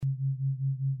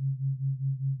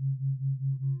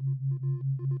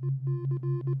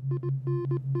Code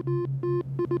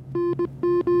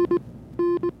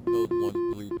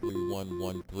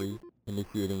 133113,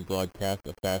 initiating broadcast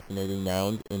of Fascinating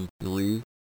Nouns in 3,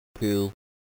 2,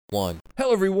 1.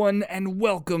 Hello, everyone, and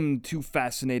welcome to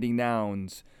Fascinating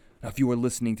Nouns. Now, if you are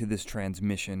listening to this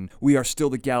transmission, we are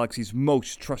still the galaxy's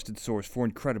most trusted source for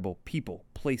incredible people,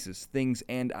 places, things,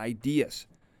 and ideas.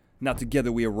 Now,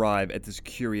 together we arrive at this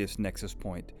curious nexus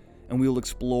point, and we will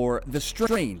explore the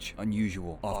strange,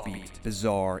 unusual, offbeat,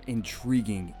 bizarre,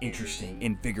 intriguing, interesting,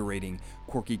 invigorating,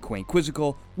 quirky, quaint,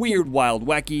 quizzical, weird, wild,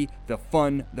 wacky, the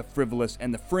fun, the frivolous,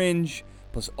 and the fringe,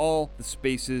 plus all the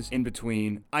spaces in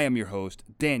between. I am your host,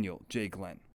 Daniel J.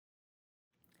 Glenn.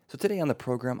 So today on the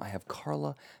program, I have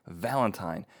Carla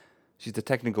Valentine. She's the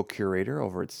technical curator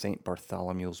over at St.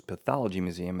 Bartholomew's Pathology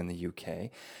Museum in the UK,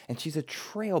 and she's a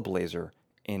trailblazer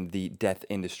in the death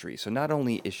industry. So not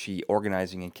only is she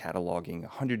organizing and cataloging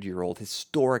 100-year-old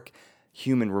historic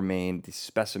human remain, these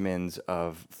specimens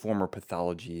of former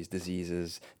pathologies,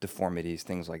 diseases, deformities,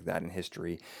 things like that in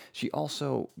history, she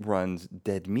also runs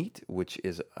Dead Meat, which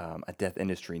is a death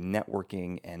industry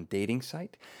networking and dating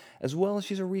site, as well as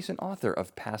she's a recent author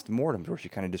of Past Mortems, where she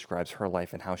kind of describes her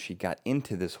life and how she got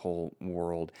into this whole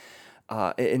world.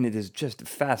 And it is just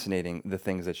fascinating, the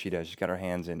things that she does. She's got her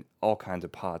hands in all kinds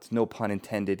of pots. No pun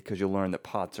intended, because you'll learn that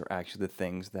pots are actually the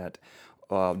things that,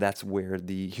 that's where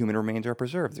the human remains are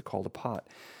preserved. They're called a pot.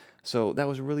 So that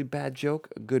was a really bad joke,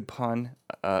 a good pun,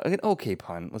 an okay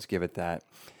pun. Let's give it that.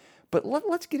 But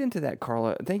let's get into that,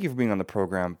 Carla. Thank you for being on the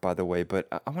program, by the way. But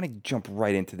I want to jump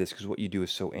right into this because what you do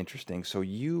is so interesting. So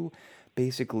you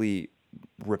basically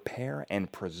repair and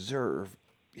preserve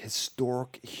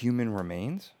historic human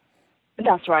remains?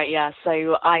 That's right, yeah.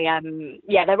 So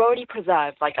they're already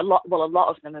preserved. Like a lot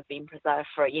of them have been preserved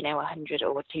for, 100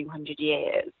 or 200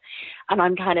 years. And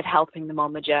I'm kind of helping them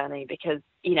on the journey because,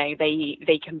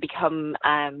 they can become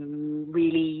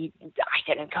really,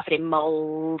 covered in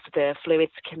mold, the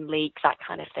fluids can leak, that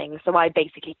kind of thing. So I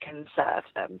basically conserve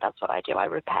them. That's what I do. I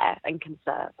repair and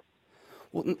conserve.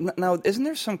 Well, now, isn't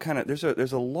there some kind of,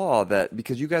 there's a law that,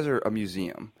 because you guys are a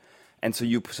museum, and so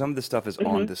some of the stuff is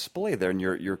on display there, and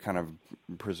you're kind of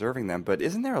preserving them. But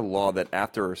isn't there a law that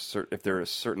if they're a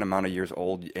certain amount of years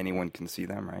old, anyone can see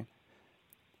them, right?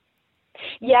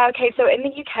 Yeah, okay, so in the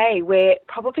UK, we're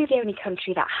probably the only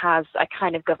country that has a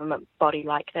kind of government body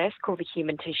like this called the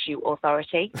Human Tissue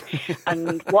Authority.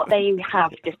 And what they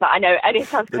have, I know, and it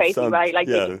sounds crazy, right? Like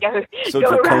they just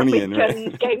go around with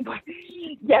guns, right?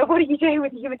 Yeah, what are you doing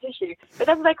with human tissue? But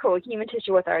that's what they're called, Human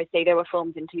Tissue Authority. They were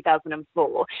formed in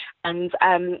 2004. And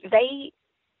they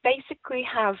basically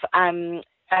have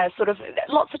sort of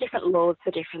lots of different laws for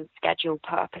different scheduled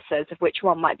purposes, of which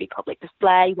one might be public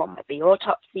display, one might be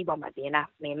autopsy, one might be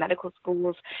anatomy in medical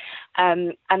schools.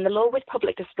 And the law with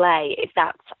public display is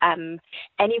that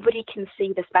anybody can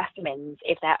see the specimens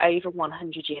if they're over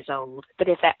 100 years old. But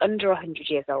if they're under 100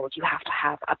 years old, you have to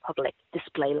have a public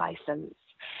display license.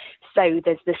 So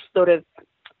there's this sort of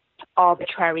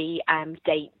arbitrary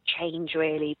date change,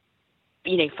 really,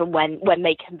 from when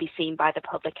they can be seen by the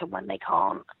public and when they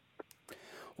can't.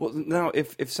 Well, now,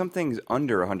 if something's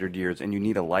under 100 years and you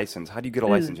need a license, how do you get a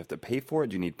license? You have to pay for it?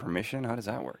 Do you need permission? How does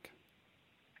that work?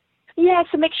 Yeah,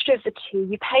 it's a mixture of the two.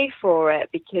 You pay for it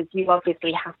because you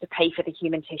obviously have to pay for the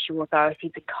Human Tissue Authority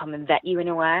to come and vet you in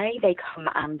a way. They come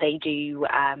and they do,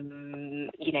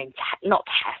 not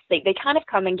tests. They kind of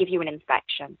come and give you an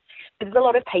inspection. There's a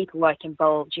lot of paperwork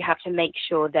involved. You have to make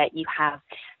sure that you have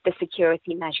the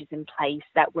security measures in place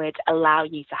that would allow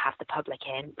you to have the public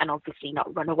in and obviously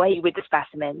not run away with the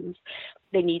specimens.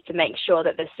 They need to make sure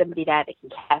that there's somebody there that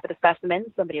can care for the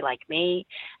specimens, somebody like me,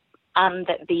 and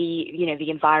that the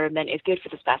environment is good for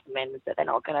the specimens, that they're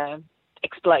not going to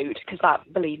explode, because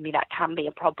that, believe me, that can be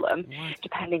a problem,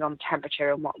 depending on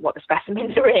temperature and what the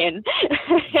specimens are in.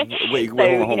 Wait,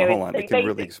 hold on. It can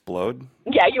really explode?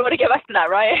 Yeah, you want to get back to that,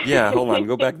 right? Yeah, hold on.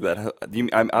 Go back to that.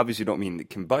 I obviously don't mean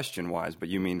combustion-wise, but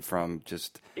you mean from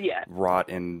just rot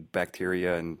and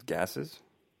bacteria and gases?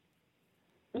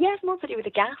 Yeah, it's more to do with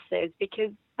the gases,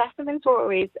 because specimens were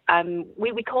always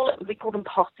we call them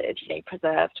potted,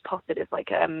 preserved. Potted is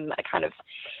like a kind of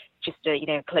just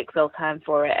a colloquial term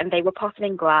for it, and they were potted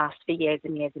in glass for years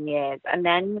and years and years. And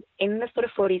then in the sort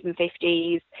of 40s and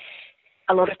 50s,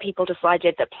 a lot of people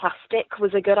decided that plastic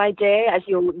was a good idea, as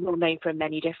you'll know from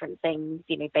many different things.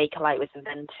 Bakelite was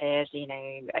invented,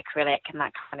 acrylic and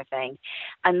that kind of thing.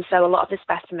 And so a lot of the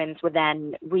specimens were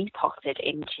then repotted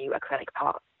into acrylic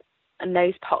pots. And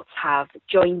those pots have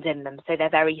joins in them, so they're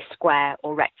very square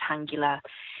or rectangular.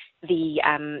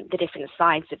 the different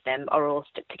sides of them are all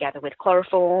stuck together with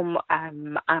chloroform,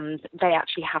 and they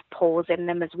actually have pores in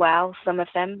them as well, some of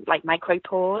them, like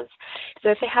micropores. So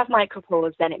if they have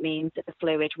micropores, then it means that the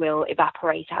fluid will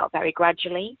evaporate out very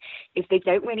gradually. If they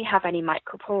don't really have any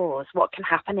micropores, what can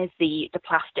happen is the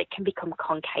plastic can become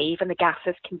concave and the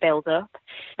gases can build up,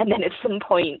 and then at some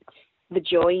point the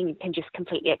join can just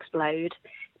completely explode.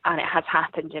 And it has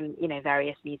happened in,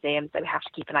 various museums, so we have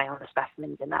to keep an eye on the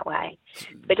specimens in that way.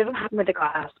 It doesn't happen with the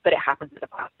glass, but it happens with the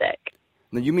plastic.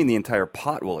 Now, you mean the entire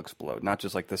pot will explode, not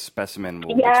just like the specimen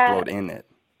will explode in it?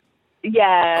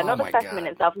 Yeah, not the specimen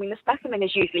itself. I mean, the specimen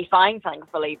is usually fine,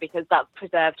 thankfully, because that's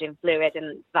preserved in fluid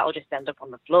and that'll just end up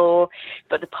on the floor.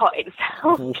 But the pot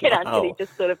itself can actually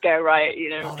just sort of go right,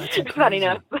 funny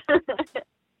enough.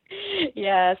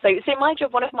 Yeah, so my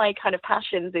job, one of my kind of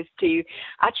passions is to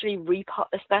actually repot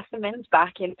the specimens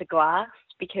back into glass,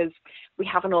 because we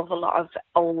have an awful lot of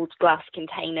old glass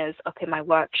containers up in my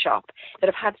workshop that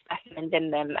have had specimens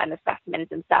in them, and the specimens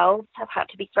themselves have had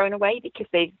to be thrown away because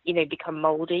they've, become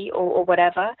moldy or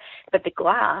whatever. But the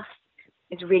glass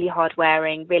is really hard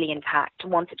wearing, really intact.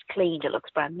 Once it's cleaned, it looks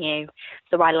brand new.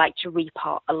 So I like to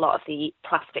repot a lot of the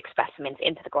plastic specimens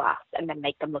into the glass and then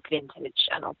make them look vintage,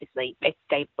 and obviously it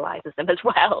stabilizes them as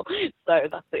well. So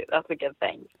that's a good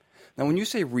thing. Now, when you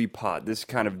say repot, this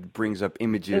kind of brings up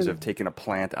images of taking a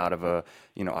plant out of a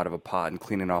pot and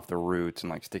cleaning off the roots and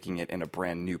like sticking it in a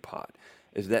brand new pot.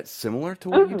 Is that similar to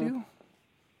what you do?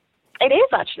 It is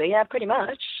actually, yeah, pretty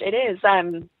much. It is.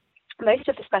 Most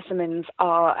of the specimens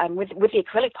are, with the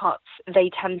acrylic pots, they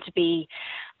tend to be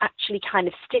actually kind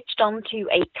of stitched onto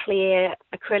a clear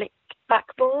acrylic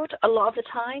backboard a lot of the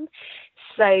time.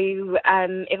 So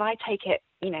if I take a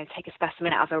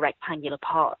specimen out of a rectangular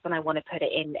pot and I want to put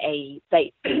it in a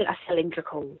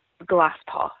cylindrical glass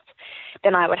pot,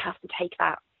 then I would have to take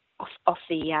that off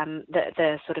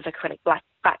the sort of acrylic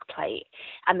back plate,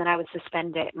 and then I would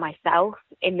suspend it myself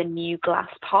in the new glass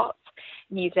pot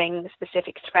using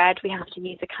specific thread. We have to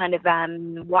use a kind of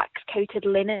wax-coated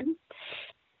linen,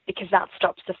 because that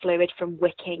stops the fluid from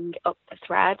wicking up the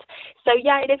thread. So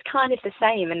yeah, it is kind of the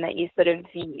same in that you sort of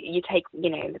you take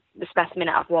the specimen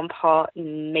out of one pot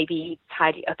and maybe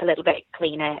tidy it up a little bit,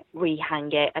 clean it,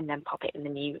 rehang it, and then pop it in the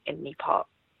new pot.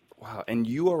 Wow, and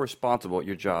you are responsible at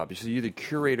your job. So you're the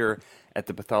curator at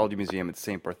the Pathology Museum at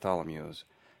St. Bartholomew's.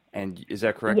 And is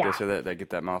that correct? Yeah. Did I say that, get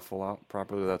that mouthful out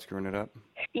properly without screwing it up?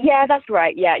 Yeah, that's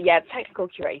right. Yeah, technical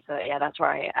curator. Yeah, that's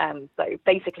right. So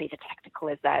basically the technical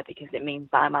is there because it means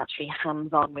that I'm actually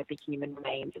hands-on with the human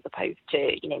remains as opposed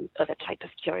to, other type of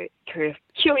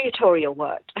curatorial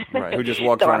work. Right, who just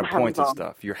walks around and points at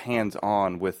stuff. You're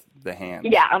hands-on with the hands.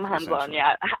 Yeah, I'm hands-on,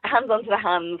 yeah. Hands-on to the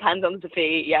hands, hands-on to the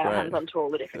feet, yeah, right. Hands-on to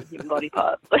all the different human body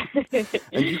parts.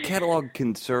 And you catalog,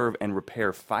 conserve, and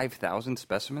repair 5,000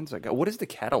 specimens? Like, what does the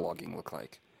cataloging look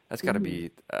like? That's got to be...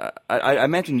 I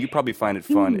imagine you probably find it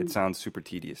fun. It sounds super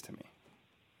tedious to me.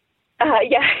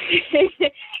 Yeah.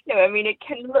 No, I mean, it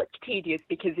can look tedious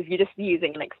because if you're just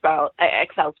using an Excel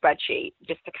spreadsheet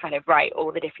just to kind of write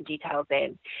all the different details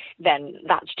in, then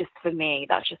that's just for me.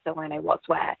 That's just so I know what's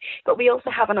where. But we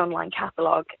also have an online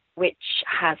catalogue which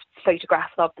has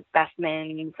photographs of the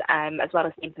specimens as well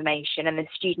as the information, and the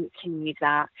students can use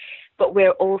that. But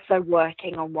we're also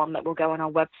working on one that will go on our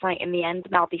website in the end,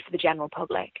 and that'll be for the general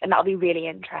public, and that'll be really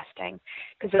interesting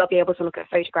because they'll be able to look at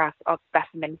photographs of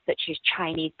specimens such as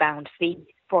Chinese-bound feet,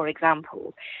 for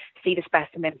example, see the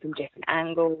specimen from different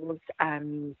angles,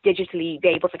 digitally be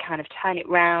able to kind of turn it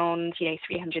round,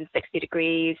 360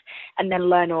 degrees, and then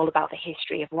learn all about the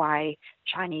history of why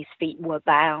Chinese feet were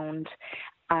bound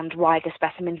and why the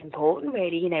specimen's important,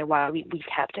 really, why we've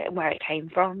kept it and where it came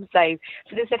from. So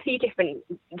there's a few different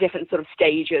sort of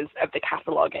stages of the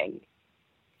cataloguing.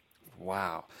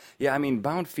 Wow. Yeah, I mean,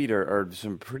 bound feet are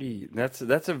some pretty, that's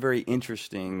a very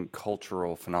interesting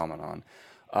cultural phenomenon.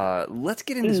 Let's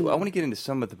get into, I want to get into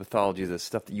some of the pathology, the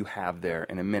stuff that you have there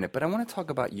in a minute, but I want to talk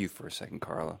about you for a second,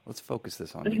 Carla. Let's focus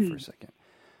this on you for a second.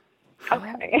 How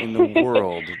in the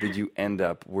world did you end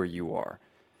up where you are?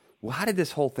 Well, how did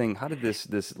this whole thing,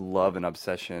 this love and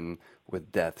obsession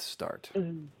with death start? I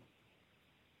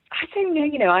don't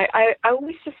know, I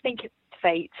always just think it's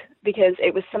fate, because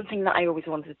it was something that I always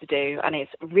wanted to do, and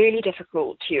it's really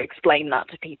difficult to explain that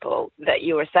to people, that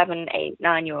you're a 7, 8,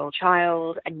 9-year-old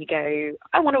child and you go,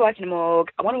 I want to work in a morgue,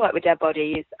 I want to work with dead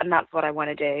bodies, and that's what I want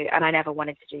to do, and I never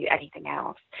wanted to do anything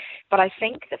else. But I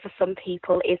think that for some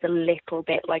people it's a little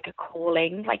bit like a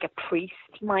calling, like a priest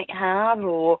might have,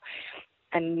 or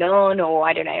a nun, or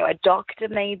I don't know, a doctor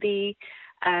maybe.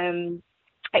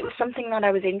 It was something that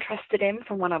I was interested in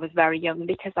from when I was very young,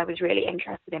 because I was really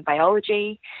interested in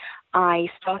biology. I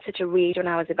started to read when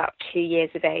I was about 2 years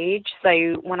of age.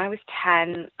 So when I was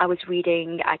 10, I was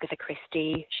reading Agatha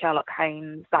Christie, Sherlock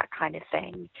Holmes, that kind of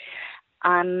thing.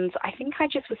 And I think I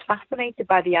just was fascinated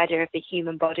by the idea of the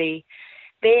human body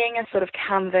being a sort of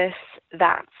canvas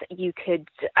that you could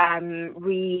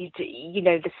read,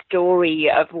 the story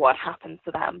of what happened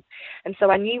to them. And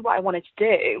so I knew what I wanted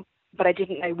to do, but I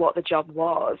didn't know what the job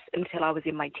was until I was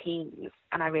in my teens.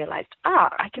 And I realized,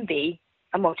 I can be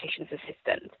a mortician's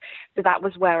assistant. So that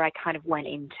was where I kind of went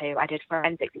into. I did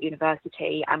forensics at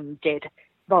university and did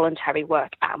voluntary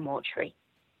work at a mortuary.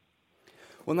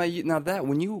 Well, now that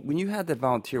when you had that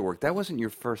volunteer work, that wasn't your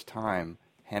first time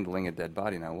handling a dead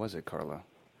body, now was it, Carla?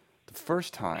 The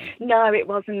first time? No, it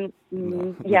wasn't.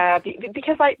 No. Yeah,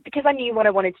 because I knew what I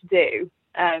wanted to do,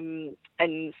 and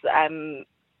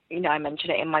I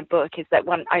mentioned it in my book, is that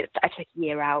when I took a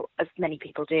year out, as many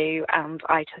people do, and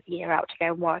I took a year out to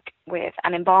go and work with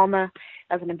an embalmer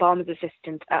as an embalmer's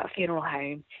assistant at a funeral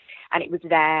home, and it was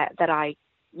there that I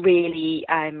really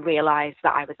realised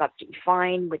that I was absolutely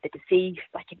fine with the deceased.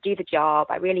 I could do the job.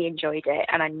 I really enjoyed it,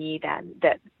 and I knew then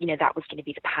that that was going to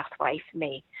be the pathway for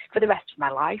me for the rest of my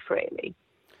life, really.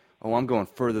 Oh, I'm going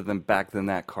further back than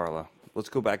that, Carla. Let's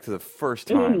go back to the first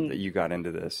time that you got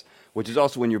into this, which is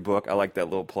also in your book. I like that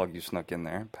little plug you snuck in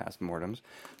there, past mortems.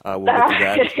 We'll get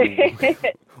to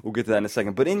that. We'll get to that in a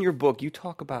second. But in your book, you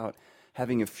talk about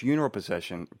having a funeral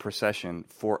procession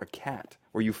for a cat,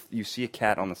 where you see a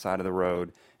cat on the side of the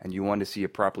road and you want to see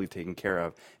it properly taken care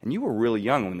of. And you were really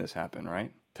young when this happened,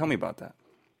 right? Tell me about that.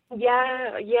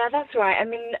 Yeah, that's right. I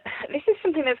mean, this is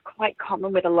something that's quite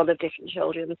common with a lot of different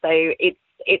children. So it's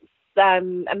it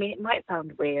might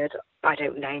sound weird. I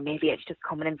don't know. Maybe it's just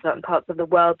common in certain parts of the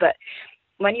world. But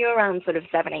when you're around sort of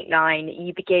 7, 8, 9,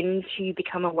 you begin to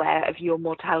become aware of your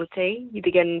mortality. You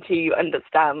begin to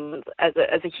understand as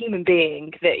a human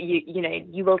being that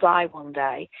you will die one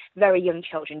day. Very young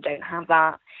children don't have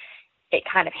that. It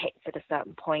kind of hits at a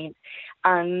certain point.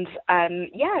 And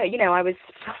I was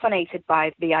fascinated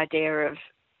by the idea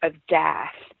of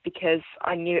death, because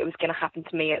I knew it was going to happen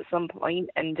to me at some point,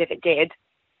 and if it did,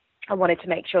 I wanted to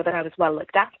make sure that I was well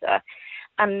looked after.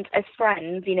 And as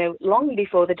friends, long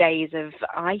before the days of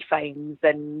iPhones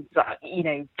and,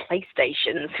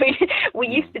 PlayStations, we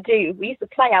used to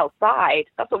play outside.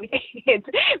 That's what we did.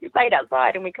 We played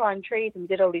outside and we climbed trees and we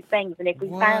did all these things. And if we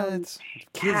found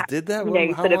kids cats, did that?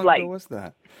 How sort of long like, ago was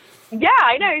that? Yeah,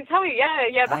 I know. Tell me,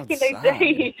 yeah. Back in those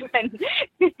days when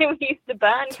we used to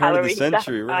burn calories. Turn of the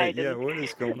century, right? Yeah, what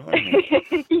is going on here?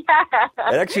 Yeah.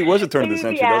 It actually was a turn of the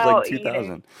century. That was like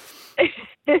 2000.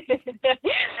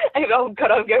 Oh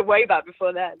God, I'll go way back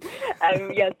before then. So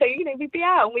we'd be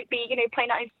out and we'd be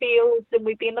playing out in fields, and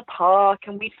we'd be in the park,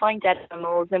 and we'd find dead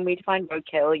animals, and we'd find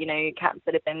roadkill, cats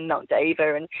that have been knocked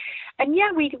over, and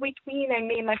we me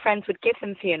and my friends would give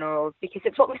them funerals because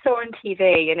it's what we saw on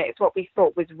TV and it's what we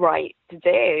thought was right to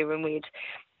do, and we'd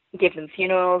give them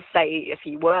funerals, say a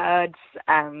few words,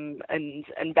 and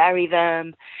bury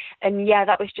them, and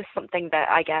that was just something that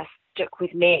I guess stuck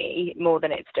with me more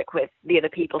than it stuck with the other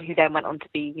people who then went on to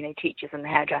be, teachers and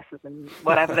hairdressers and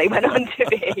whatever they went on to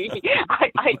be.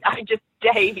 I just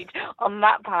stayed on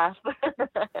that path.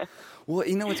 Well,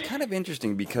 it's kind of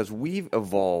interesting because we've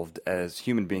evolved as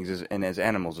human beings and as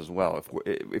animals as well.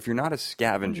 If you're not a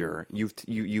scavenger, you've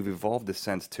evolved a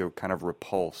sense to kind of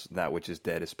repulse that which is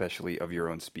dead, especially of your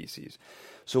own species.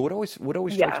 So what always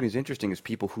strikes me as interesting is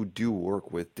people who do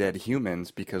work with dead humans,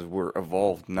 because we're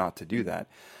evolved not to do that.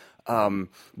 But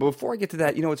before I get to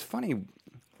that, it's funny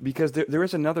because there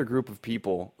is another group of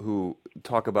people who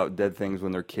talk about dead things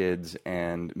when they're kids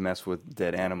and mess with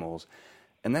dead animals,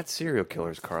 and that's serial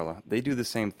killers, Carla. They do the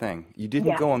same thing. You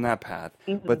didn't go on that path,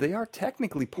 but they are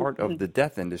technically part of the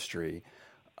death industry.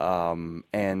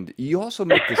 And you also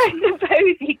make this... I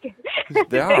suppose you can.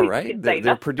 They are, right?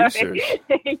 They're producers.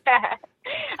 Yeah.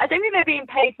 I don't think they're being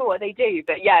paid for what they do,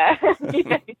 but yeah.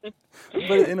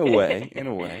 But in a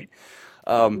way.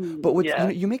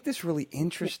 But you make this really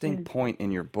interesting point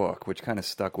in your book, which kind of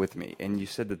stuck with me. And you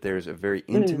said that there's a very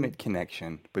intimate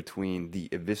connection between the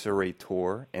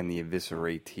eviscerator and the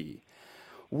evisceratee,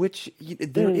 which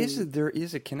there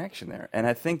is a connection there. And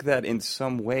I think that in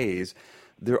some ways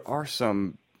there are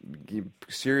some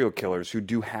serial killers who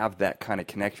do have that kind of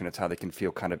connection. It's how they can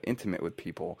feel kind of intimate with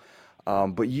people.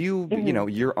 But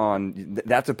you're on,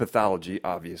 that's a pathology,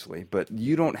 obviously, but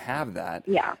you don't have that.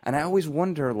 Yeah. And I always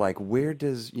wonder, like, where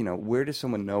does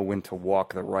someone know when to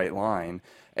walk the right line?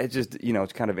 It's just,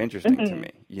 it's kind of interesting to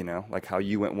me, like how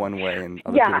you went one way and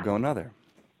other people go another.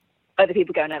 Other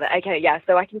people go another. Okay,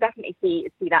 so I can definitely see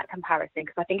that comparison,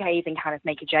 because I think I even kind of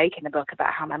make a joke in the book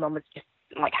about how my mum was just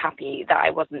like happy that I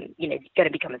wasn't, you know, going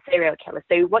to become a serial killer.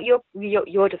 So what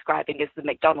you're describing is the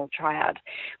McDonald triad,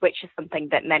 which is something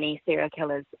that many serial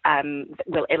killers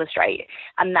will illustrate,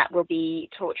 and that will be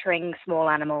torturing small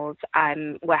animals,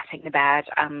 wetting the bed,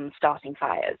 starting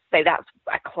fires. So that's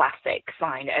a classic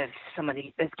sign of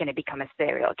somebody that's going to become a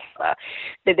serial killer.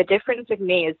 So the difference with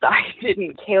me is that I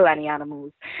didn't kill any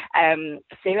animals.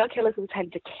 Serial killers will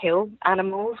tend to kill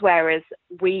animals, whereas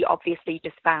we obviously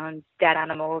just found dead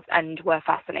animals and were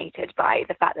fascinated by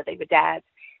the fact that they were dead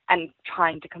and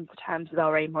trying to come to terms with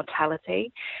our own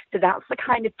mortality. So that's the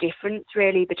kind of difference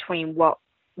really between what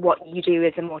you do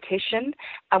as a mortician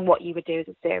and what you would do as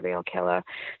a serial killer.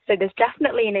 So there's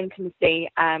definitely an intimacy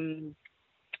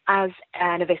as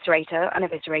an eviscerator and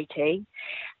evisceratee.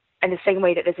 And the same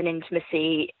way that there's an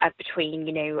intimacy between,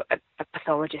 you know, a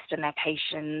pathologist and their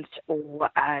patient, or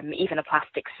even a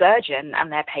plastic surgeon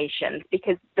and their patient,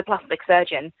 because the plastic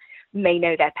surgeon may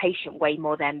know their patient way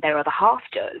more than their other half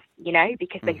does, you know,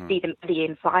 because they see the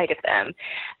inside of them.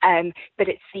 But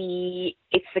it's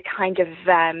the kind of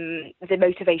the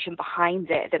motivation behind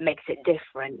it that makes it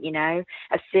different, you know.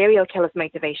 A serial killer's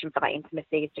motivation for that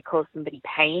intimacy is to cause somebody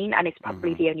pain, and it's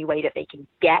probably the only way that they can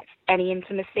get any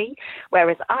intimacy.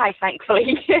 Whereas I,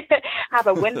 thankfully, have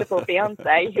a wonderful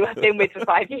fiance who I've been with for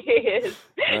 5 years.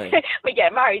 Right. We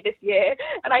get married this year,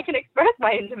 and I can express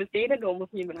my intimacy in a normal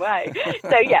human way.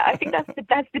 So yeah, I think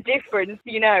that's the difference,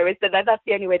 you know, is that that's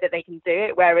the only way that they can do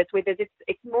it. Whereas with us,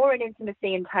 it's more an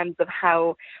intimacy in terms of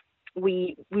how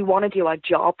we want to do our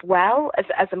job well as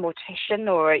a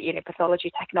mortician, or, you know,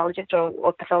 pathology technologist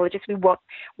or pathologist. We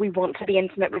want to be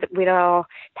intimate with our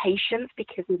patients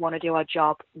because we want to do our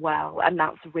job well, and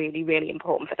that's really, really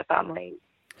important for the family.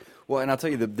 Well, and I'll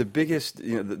tell you, the biggest,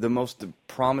 you know, the most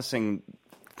promising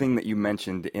thing that you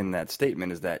mentioned in that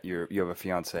statement is that you have a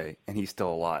fiance and he's still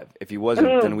alive. If he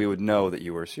wasn't, then we would know that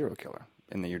you were a serial killer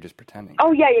and that you're just pretending.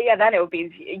 Oh yeah. Then it would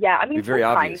be, yeah. I mean, very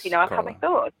sometimes, obvious, you know, I've had my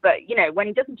thoughts, but you know, when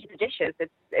he doesn't do the dishes,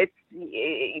 it's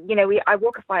you know, I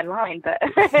walk a fine line, but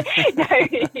no,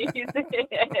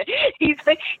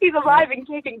 he's alive and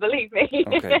kicking, believe me.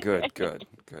 Okay, good.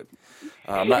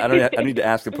 I don't need to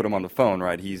ask to put him on the phone,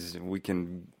 right?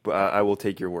 I will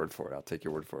take your word for it. I'll take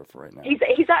your word for it for right now.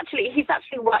 He's actually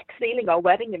wax sealing our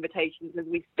wedding invitations as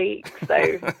we speak. So,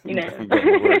 you know,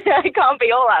 it can't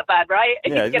be all that bad, right?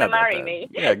 Yeah, he's going to marry me.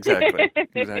 Yeah, exactly.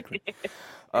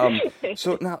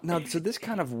 So now, so this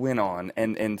kind of went on,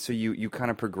 and so you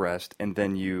kind of progressed, and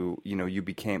then you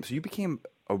became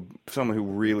someone who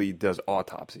really does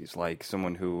autopsies, like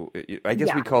someone who, I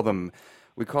guess we call them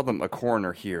a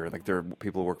coroner here, like there are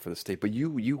people who work for the state, but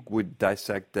you would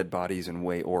dissect dead bodies and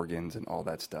weigh organs and all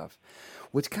that stuff.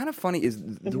 What's kind of funny is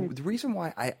the reason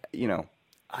why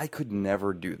I could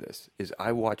never do this is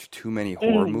I watch too many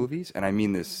horror movies, and I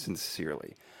mean this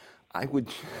sincerely. I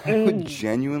would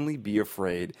genuinely be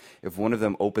afraid if one of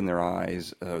them opened their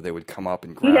eyes, they would come up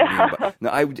and grab me. But, no,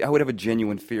 I would have a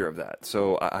genuine fear of that.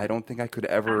 So I don't think I could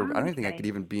ever. I don't think I could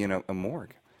even be in a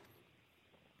morgue.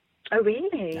 Oh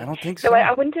really? I don't think so. So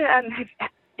I wonder,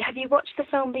 have you watched the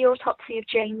film The Autopsy of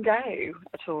Jane Doe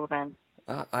at all? Then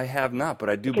I have not, but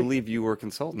I do believe you were a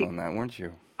consultant on that, weren't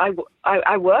you?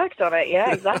 I worked on it,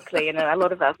 yeah, exactly, and a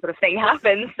lot of that sort of thing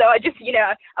happens. So I just, you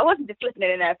know, I wasn't just slipping it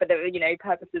in there for the, you know,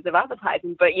 purposes of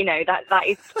advertising, but you know, that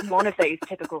is one of those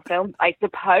typical films, I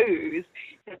suppose,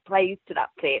 that plays to that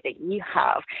fear that you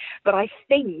have. But I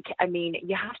think, I mean,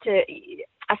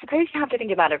 I suppose you have to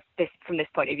think about this from this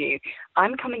point of view.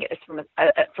 I'm coming at this from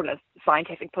a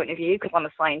scientific point of view because I'm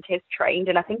a scientist trained,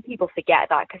 and I think people forget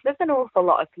that because there's an awful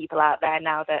lot of people out there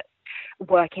now that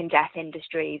work in death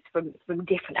industries from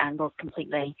different angles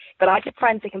completely. But I did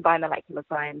forensic and biomolecular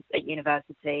science at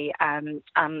university, and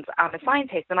I'm a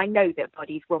scientist, and I know that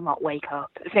bodies will not wake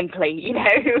up simply, you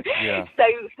know. Yeah. So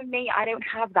for me, I don't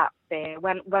have that fear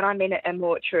when I'm in a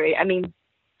mortuary. I mean,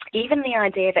 even the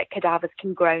idea that cadavers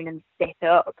can groan and sit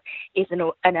up is an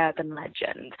urban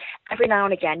legend. Every now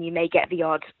and again, you may get the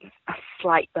odd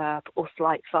slight burp or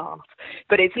slight fart,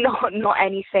 but it's not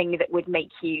anything that would make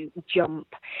you jump.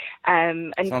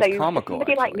 And sounds so comical,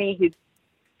 somebody actually. like me who's,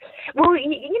 well,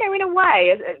 you know, in a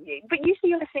way, but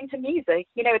usually you're listening to music.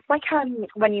 You know, it's like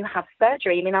when you have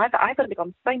surgery. I mean, I've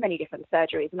undergone so many different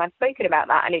surgeries, and I've spoken about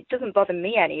that, and it doesn't bother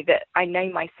me any that I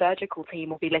know my surgical team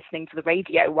will be listening to the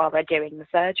radio while they're doing the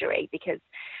surgery, because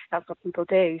that's what people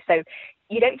do. So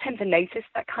you don't tend to notice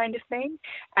that kind of thing.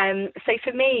 So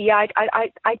for me, I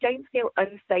don't feel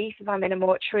unsafe if I'm in a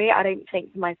mortuary. I don't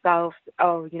think to myself,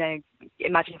 oh, you know,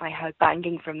 imagine if I heard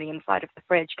banging from the inside of the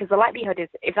fridge, because the likelihood is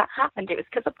if that happened, it was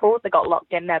because a porter got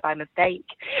locked in there by mistake.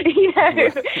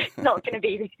 It's not going to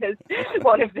be because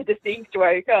one of the deceased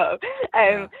woke up.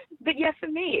 But yeah, for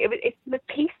me, it's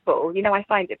peaceful. I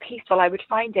find it peaceful. I would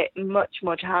find it much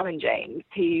more challenging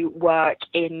to work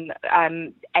in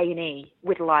A&E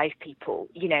with live people,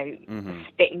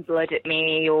 spitting blood at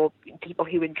me, or people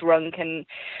who were drunk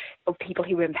or people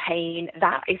who were in pain.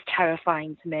 That is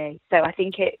terrifying to me. So I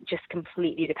think it just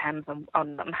completely depends on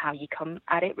how you come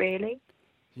at it, really.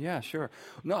 Yeah, sure.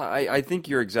 No, I think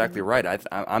you're exactly right.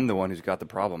 I'm the one who's got the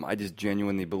problem. I just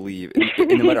genuinely believe, and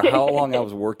no matter how long I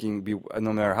was working,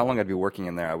 no matter how long I'd be working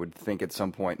in there, I would think at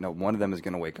some point, no, one of them is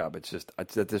going to wake up. That's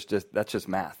just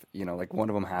math. Like one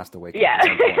of them has to wake up at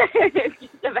some point.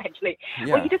 Eventually.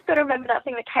 Yeah. Well, you just got to remember that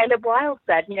thing that Caleb Wilde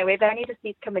said. If any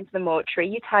deceased come into the mortuary,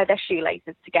 you tie their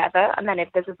shoelaces together, and then if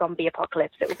there's a zombie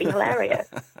apocalypse, it will be hilarious.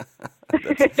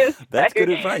 That's good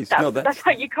advice. That's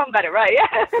how you combat it, right?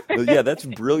 Yeah, that's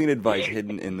brilliant advice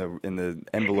hidden in the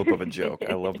envelope of a joke.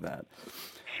 I love that.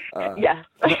 Yeah.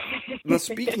 Now,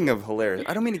 speaking of hilarious,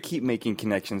 I don't mean to keep making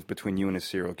connections between you and a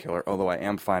serial killer, although I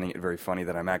am finding it very funny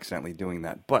that I'm accidentally doing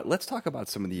that. But let's talk about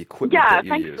some of the equipment that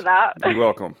you use. Thanks for that. You're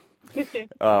welcome.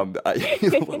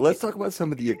 Let's talk about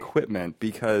some of the equipment,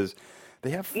 because they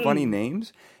have funny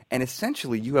names, and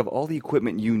essentially you have all the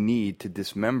equipment you need to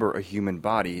dismember a human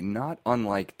body, not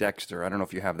unlike Dexter. I don't know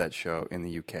if you have that show in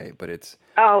the UK, but it's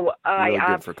I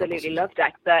absolutely love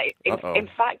Dexter. In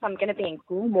fact, I'm going to be in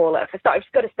Cornwall. I've just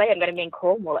got to say, I'm going to be in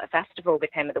Cornwall at a festival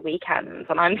with him at the weekend,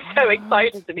 and I'm so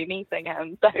excited to be meeting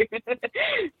him. So.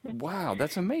 Wow,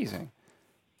 that's amazing.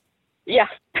 Yeah.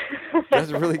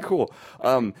 That's really cool.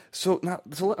 So I'm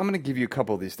going to give you a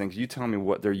couple of these things. You tell me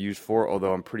what they're used for,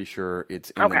 although I'm pretty sure it's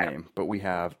in the name. But we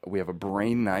have a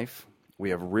brain knife,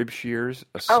 we have rib shears,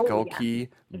 a skull key,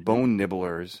 bone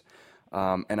nibblers,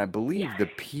 and I believe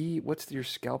what's your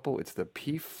scalpel? It's the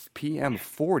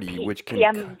PM40, which can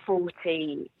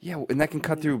PM40. Yeah, and that can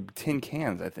cut through tin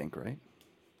cans, I think, right?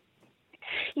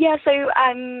 Yeah, so, do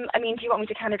you want me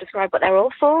to kind of describe what they're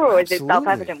all for, or is it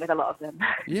self-evident with a lot of them?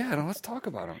 Yeah, no, let's talk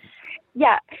about them.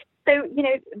 Yeah, so,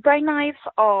 brain knives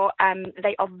are,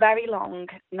 they are very long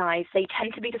knives. They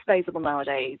tend to be disposable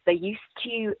nowadays. They used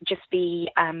to just be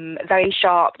very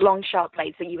sharp, long, sharp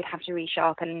blades that you would have to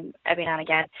resharpen every now and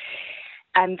again.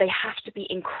 They have to be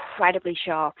incredibly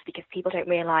sharp, because people don't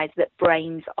realise that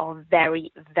brains are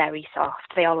very, very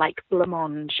soft. They are like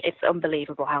blancmange. It's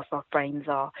unbelievable how soft brains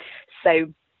are.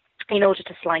 So in order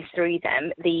to slice through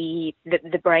them, the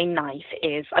brain knife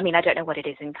is, I don't know what it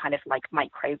is in kind of like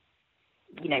micro,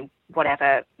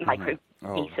 micro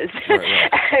pieces.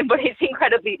 Right. But it's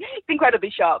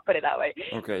incredibly sharp, put it that way.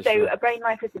 Okay. So a brain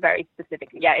knife is a very specific,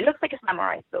 it looks like a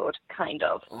samurai sword, kind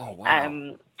of. Oh,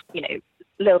 wow.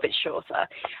 A little bit shorter.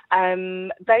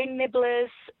 Bone nibblers,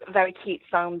 very cute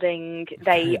sounding.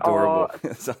 They adorable.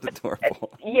 are. Sounds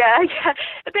adorable. Yeah.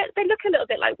 They look a little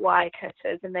bit like wire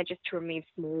cutters, and they're just to remove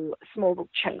small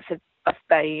chunks of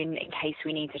bone in case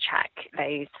we need to check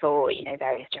those for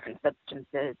various different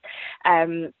substances.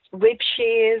 Rib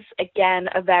shears, again,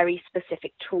 a very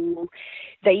specific tool.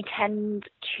 They tend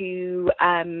to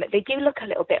they do look a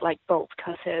little bit like bolt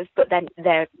cutters, but then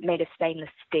they're made of stainless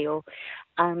steel.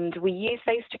 And we use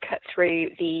those to cut through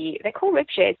they're called rib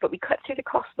shears, but we cut through the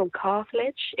costal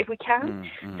cartilage if we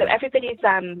can. So everybody's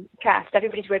chest,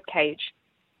 everybody's rib cage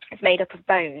is made up of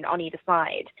bone on either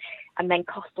side, and then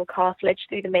costal cartilage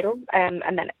through the middle, and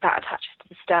then that attaches to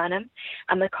the sternum.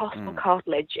 And the costal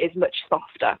cartilage is much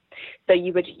softer, so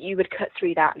you would cut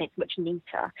through that, and it's much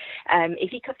neater.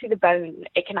 If you cut through the bone,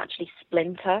 it can actually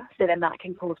splinter, so then that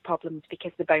can cause problems,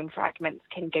 because the bone fragments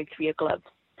can go through your gloves.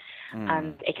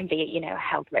 And it can be, a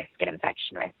health risk, an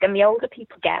infection risk. And the older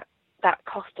people get, that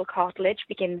costal cartilage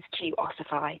begins to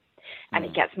ossify, and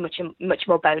it gets much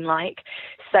more bone-like.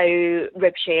 So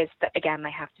rib shears, but again,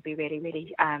 they have to be really,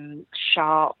 really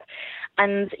sharp.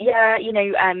 And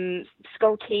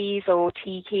skull keys, or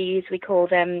T keys, we call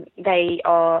them. They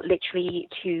are literally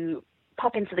to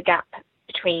pop into the gap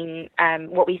between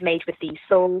what we've made with the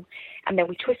skull, and then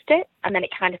we twist it, and then it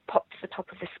kind of pops the top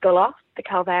of the skull off, the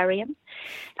calvarium.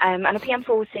 And a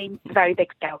PM40, very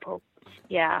big scalpel.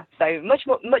 Yeah, so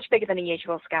much bigger than a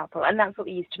usual scalpel, and that's what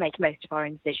we use to make most of our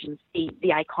incisions, the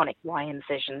iconic Y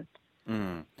incision.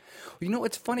 Well,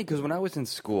 it's funny, because when I was in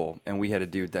school and we had to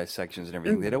do dissections and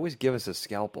everything, they'd always give us a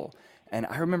scalpel. And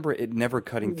I remember it never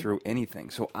cutting through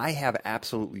anything. So I have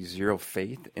absolutely zero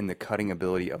faith in the cutting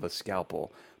ability of a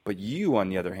scalpel. But you, on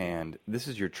the other hand, this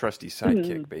is your trusty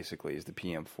sidekick, basically, is the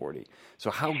PM40.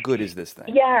 So how good is this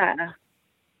thing? Yeah.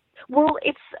 Well,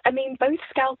 both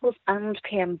scalpels and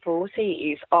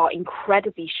PM40s are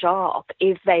incredibly sharp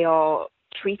if they are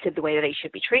treated the way that they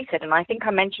should be treated. And I think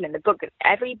I mentioned in the book that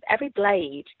every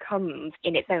blade comes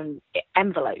in its own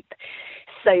envelope.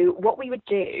 So what we would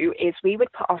do is we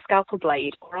would put our scalpel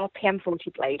blade or our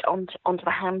PM40 blade onto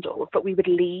the handle, but we would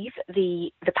leave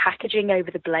the packaging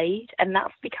over the blade, and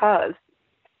that's because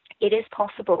it is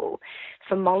possible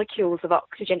for molecules of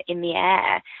oxygen in the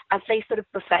air, as they sort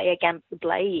of buffet against the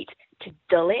blade, to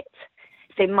dull it.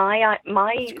 So my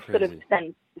sort of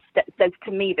sense says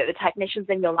to me that the technicians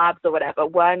in your labs or whatever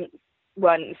weren't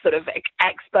sort of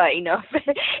expert enough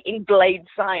in blade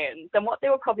science. And what they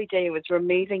were probably doing was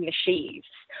removing the sheaths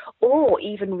or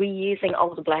even reusing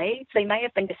older blades. They may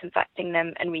have been disinfecting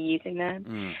them and reusing them.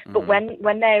 Mm-hmm. But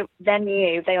when they're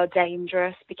new, they are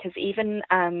dangerous, because even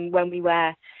when we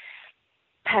wear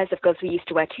pairs of gloves, we used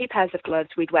to wear 2 pairs of gloves.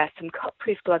 We'd wear some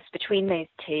cut-proof gloves between those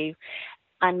 2.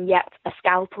 And yet a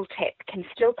scalpel tip can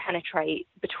still penetrate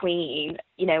between,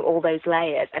 all those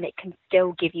layers, and it can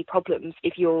still give you problems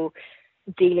if you're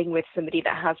dealing with somebody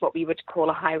that has what we would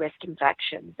call a high-risk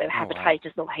infection, so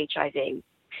hepatitis or HIV.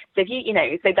 So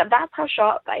that's how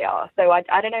sharp they are. So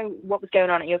I don't know what was going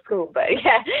on at your school, but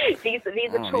yeah, these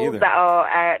are tools that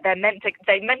are they're meant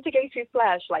to go through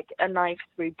flesh like a knife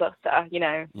through butter,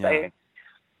 Yeah. So.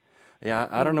 Yeah,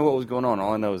 I don't know what was going on.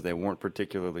 All I know is they weren't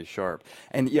particularly sharp.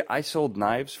 And yeah, I sold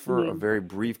knives for a very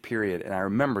brief period, and I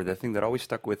remember the thing that always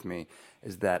stuck with me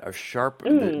is that the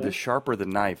sharper the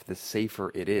knife, the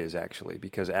safer it is, actually,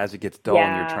 because as it gets dull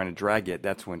and you're trying to drag it,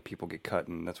 that's when people get cut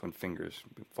and that's when fingers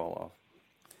fall off.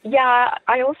 Yeah,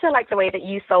 I also like the way that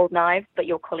you sold knives, but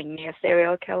you're calling me a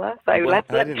serial killer. So let's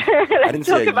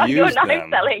talk about your knife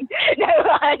selling. No,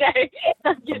 I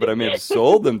know. But I may have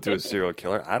sold them to a serial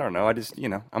killer. I don't know. I just,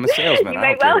 I'm a salesman.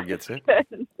 I don't care who gets it.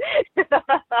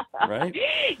 Right?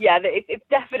 Yeah, it's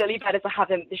definitely better to have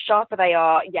them. The sharper they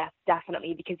are, yes,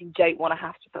 definitely, because you don't want to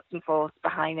have to put some force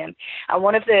behind them. And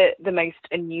one of the most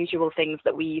unusual things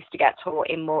that we used to get taught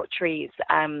in mortuaries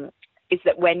is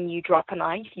that when you drop a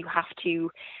knife, you have to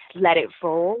let it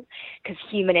fall, because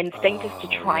human instinct is to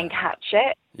try and catch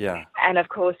it. Yeah. And of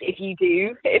course, if you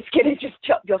do, it's going to just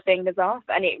chop your fingers off.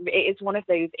 And it is one of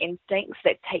those instincts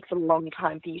that takes a long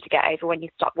time for you to get over when you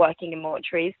stop working in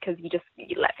mortuaries, because you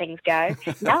let things go.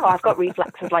 Now I've got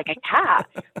reflexes like a cat.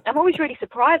 I'm always really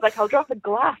surprised. Like, I'll drop a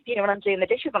glass, when I'm doing the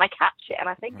dishes, and I catch it, and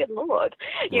I think, good Lord.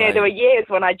 There were years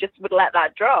when I just would let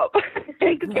that drop,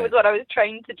 because it was what I was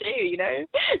trained to do,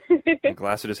 The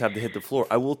glass would just have to hit the floor.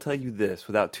 I will tell you this,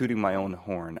 without tooting my own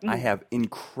horn, I have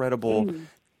incredible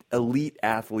elite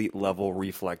athlete level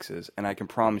reflexes, and I can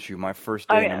promise you, my first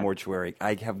day in a mortuary,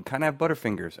 I kind of have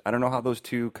butterfingers. I don't know how those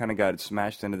two kind of got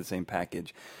smashed into the same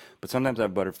package, but sometimes I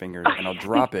have butterfingers, and I'll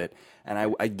drop it, and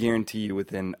I guarantee you,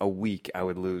 within a week, I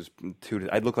would lose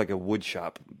I'd look like a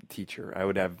woodshop teacher. I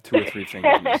would have 2 or 3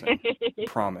 fingers missing.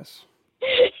 Promise.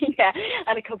 Yeah,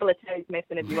 and a couple of toes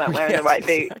missing if you weren't wearing the right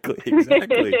boots.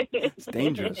 Exactly. It's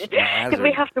dangerous. Because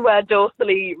we have to wear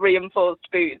dorsally reinforced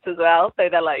boots as well, so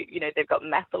they're like, they've got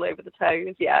metal over the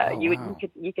toes. Yeah, you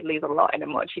could lose a lot in a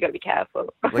much. You got to be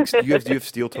careful. Like, do you have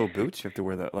steel toe boots? You have to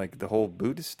wear the whole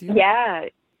boot is steel? Yeah.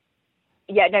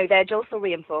 Yeah, no, they're dorsal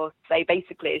reinforced. So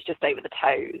basically, it's just over the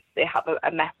toes. They have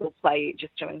a metal plate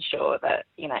just to ensure that,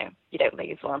 you don't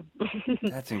lose one.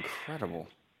 That's incredible.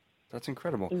 That's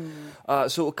incredible.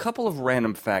 So a couple of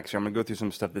random facts here. I'm going to go through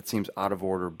some stuff that seems out of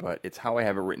order, but it's how I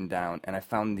have it written down, and I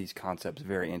found these concepts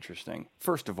very interesting.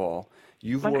 First of all,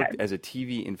 you've worked as a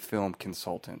TV and film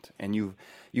consultant, and you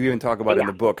even talk about in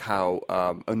the book how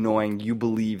annoying you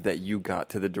believe that you got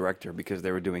to the director because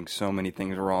they were doing so many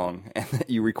things wrong, and that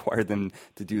you required them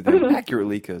to do them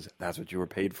accurately because that's what you were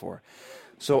paid for.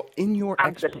 So in your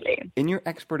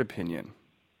expert opinion,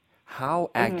 how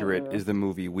accurate is the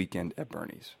movie Weekend at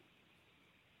Bernie's?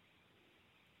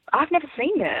 I've never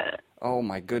seen it. Oh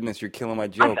my goodness, you're killing my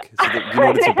joke. Do you know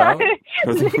what it's about? You know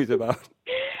what the movie's about?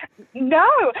 No,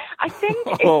 I think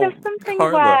there's something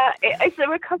where is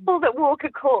there a couple that walk a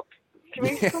corpse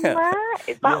through somewhere?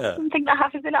 Is that something that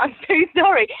happens in it? I'm so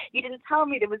sorry. You didn't tell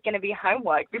me there was going to be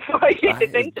homework before I did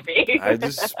this interview. I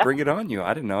just spring it on you.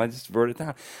 I didn't know. I just wrote it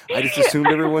down. I just assumed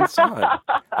everyone saw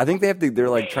it. I think they're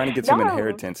like trying to get some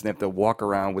inheritance, and they have to walk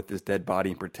around with this dead body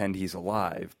and pretend he's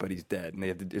alive, but he's dead. And they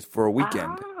have to, it's for a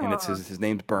weekend, and it's his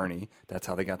name's Bernie. That's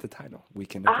how they got the title,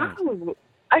 Weekend at Bernie's.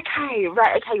 Okay,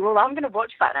 right, okay, well, I'm going to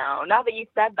watch that now. Now that you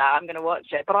said that, I'm going to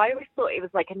watch it. But I always thought it was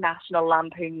like a National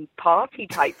Lampoon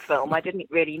party-type film. I didn't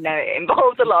really know it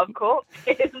involved a lot of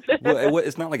corpses. Well,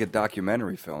 it's not like a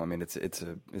documentary film. I mean, it's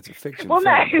a fiction film. Well,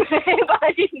 no, but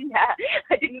I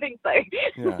didn't think so.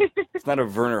 Yeah, it's not a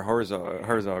Werner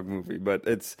Herzog movie, but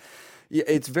it's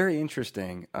very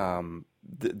interesting.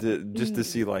 Just to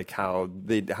see like how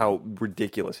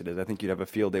ridiculous it is. I think you'd have a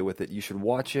field day with it. You should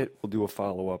watch it. We'll do a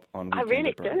follow-up on I Weekend really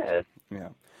at Bernie's. did. Yeah.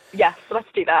 Yes, let's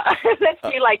do that. Let's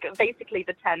do like basically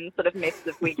the 10 sort of myths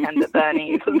of Weekend at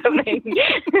Bernie's or something.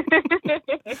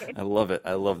 I love it.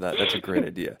 I love that. That's a great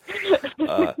idea.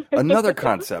 Another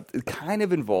concept, it kind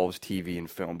of involves TV and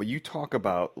film, but you talk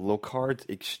about Locard's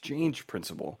exchange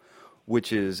principle,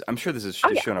 which is, I'm sure this is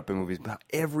shown up in movies, but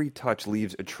every touch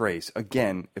leaves a trace.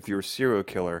 Again, if you're a serial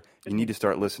killer, you need to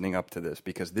start listening up to this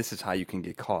because this is how you can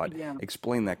get caught. Yeah.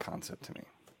 Explain that concept to me.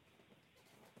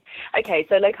 Okay,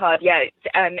 so Locard,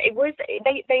 it was.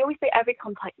 They always say every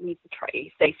contact leaves a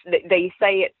trace. They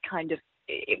say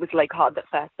it was Locard that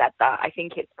first said that. I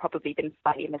think it's probably been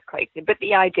slightly misquoted, but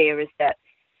the idea is that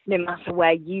no matter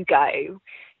where you go,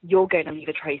 you're going to leave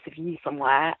a trace of you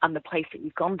somewhere, and the place that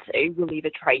you've gone to will leave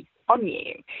a trace on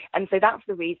you. And so that's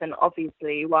the reason,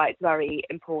 obviously, why it's very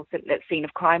important that scene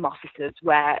of crime officers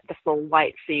wear the full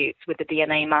white suits with the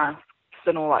DNA masks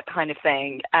and all that kind of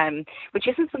thing, which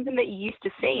isn't something that you used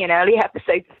to see in early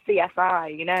episodes of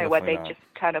CSI, Definitely where they not. just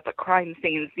turn up at crime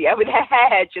scenes, with their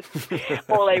hair just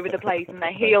all over the place and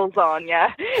their heels on,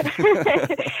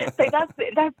 So that's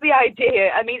the idea.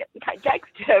 I mean,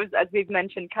 Dexter, as we've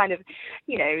mentioned, kind of,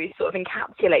 he sort of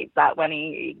encapsulates that when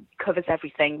he covers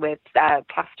everything with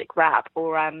plastic wrap,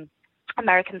 or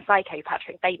American Psycho,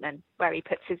 Patrick Bateman, where he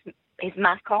puts his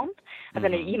mask on. I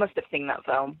don't know, you must have seen that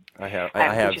film. I have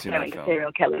seen that film.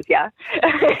 Serial killers, yeah.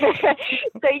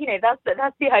 So,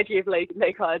 that's the idea of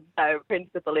Locard's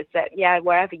principle, is that,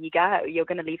 wherever you go, you're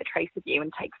going to leave a trace of you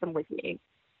and take some with you.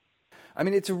 I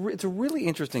mean, it's a really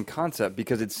interesting concept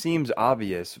because it seems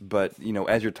obvious, but,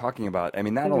 as you're talking about, I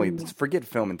mean, not only, forget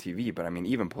film and TV, but I mean,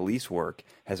 even police work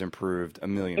has improved a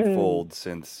million-fold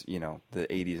since, the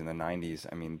 80s and the 90s.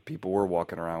 I mean, people were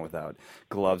walking around without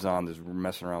gloves on, just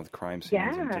messing around with crime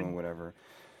scenes and doing whatever.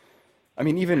 I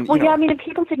mean, even, and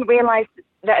people didn't realize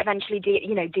that eventually,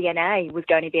 DNA was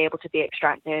going to be able to be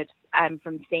extracted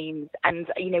from scenes.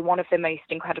 And, one of the most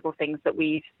incredible things that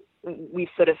we've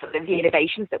sort of the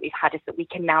innovations that we've had is that we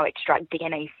can now extract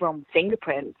DNA from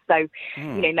fingerprints. So,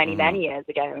 many years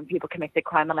ago, when people committed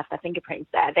crime and left their fingerprints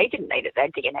there, they didn't know that their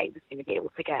DNA was going to be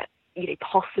able to get,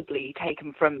 possibly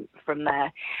taken from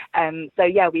there.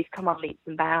 We've come on leaps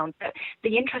and bounds. But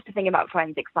the interesting thing about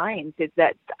forensic science is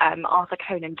that Arthur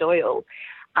Conan Doyle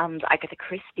and Agatha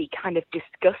Christie kind of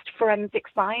discussed forensic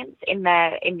science in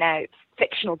their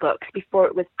fictional books before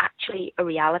it was actually a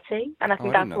reality, and I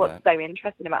think that's what's so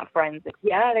interesting about forensics.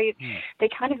 They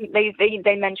kind of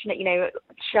they mention it.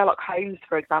 Sherlock Holmes,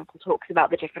 for example, talks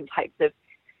about the different types of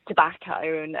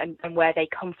tobacco and where they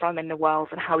come from in the world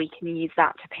and how he can use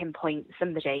that to pinpoint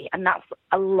somebody, and that's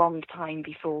a long time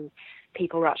before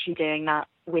people were actually doing that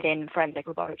within forensic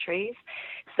laboratories.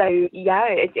 So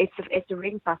it's a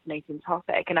really fascinating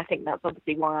topic, and I think that's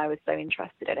obviously why I was so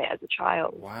interested in it as a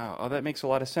child. Wow, oh, that makes a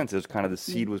lot of sense. It was kind of the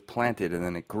seed was planted, and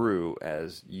then it grew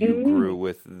as you grew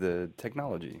with the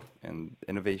technology and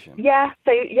innovation.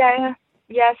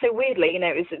 So weirdly,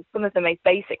 it was some of the most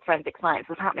basic forensic science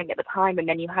was happening at the time, and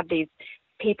then you had these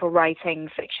people writing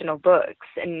fictional books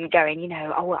and going,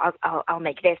 I'll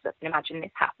make this up and imagine this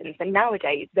happens. And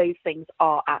nowadays, those things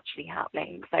are actually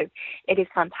happening. So it is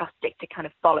fantastic to kind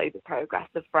of follow the progress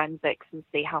of forensics and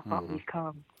see how far we've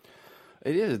come.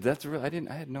 It is. That's real. I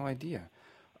had no idea.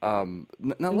 Now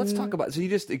let's talk about. So you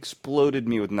just exploded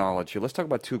me with knowledge here. Let's talk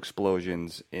about two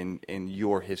explosions in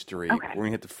your history. Okay. We're gonna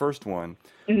hit the first one,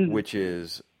 which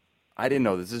is. I didn't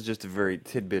know. This is just a very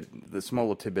the small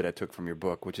little tidbit I took from your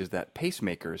book, which is that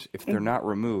pacemakers, if they're not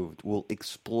removed, will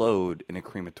explode in a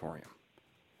crematorium.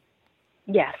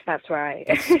 Yes, that's right.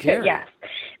 That's scary. Yes,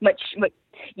 much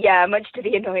to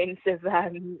the annoyance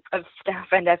of staff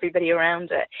and everybody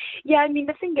around it. Yeah, I mean,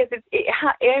 the thing is, it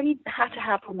only had to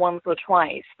happen once or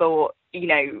twice for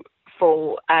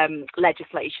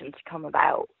legislation to come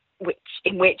about,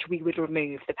 in which we would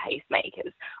remove the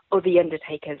pacemakers, or the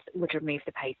undertakers would remove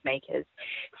the pacemakers.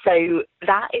 So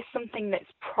that is something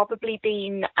that's probably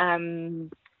been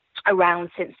around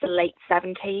since the late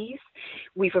 70s.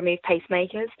 We've removed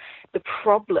pacemakers. The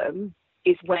problem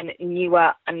is when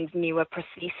newer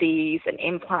prostheses and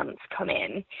implants come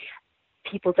in,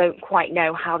 people don't quite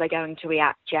know how they're going to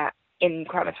react yet in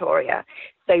crematoria.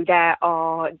 So there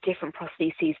are different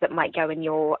prostheses that might go in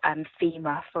your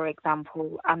femur, for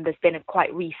example, and there's been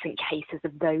quite recent cases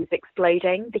of those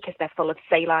exploding because they're full of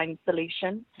saline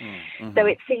solution. So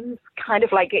it seems kind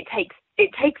of like it takes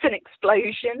an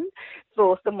explosion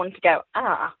for someone to go,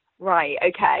 right,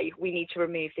 okay, we need to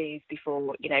remove these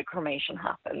before, cremation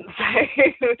happens.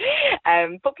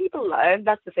 But people learn.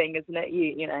 That's the thing, isn't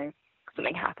it?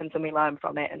 Something happens and we learn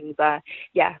from it. And but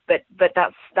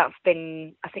that's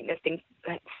been, I think there's been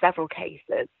several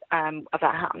cases of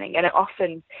that happening. And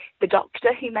often the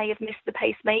doctor who may have missed the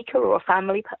pacemaker, or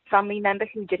a family member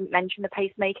who didn't mention the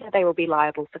pacemaker, they will be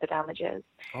liable for the damages.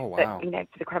 Oh, wow.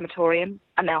 For the crematorium,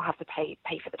 and they'll have to pay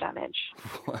for the damage.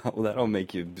 Well, that'll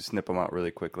make you snip them out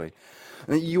really quickly.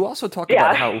 You also talk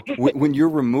about how when you're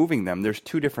removing them, there's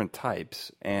two different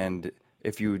types, and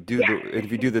if you do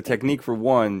the technique for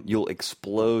one, you'll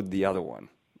explode the other one.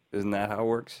 Isn't that how it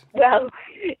works? Well,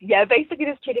 yeah, basically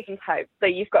there's two different types. So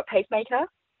you've got pacemaker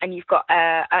and you've got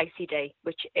ICD,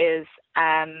 which is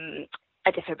a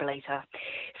defibrillator.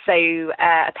 So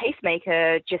a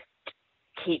pacemaker just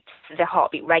keeps the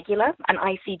heartbeat regular, and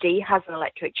ICD has an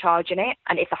electric charge in it,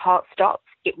 and if the heart stops,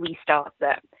 it restarts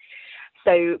it.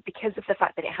 So because of the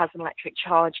fact that it has an electric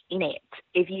charge in it,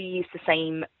 if you use the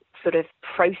same sort of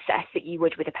process that you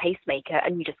would with a pacemaker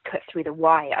and you just cut through the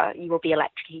wire, you will be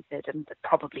electrocuted and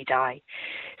probably die.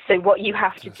 So what you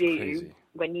have to do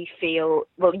when you feel,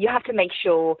 you have to make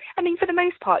sure, for the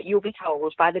most part, you'll be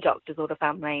told by the doctors or the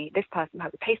family, this person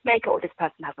has a pacemaker or this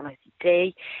person has an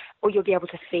ICD, or you'll be able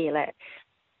to feel it.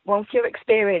 Once you're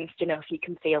experienced enough, you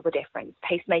can feel the difference.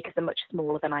 Pacemakers are much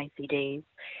smaller than ICDs.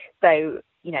 So,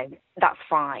 that's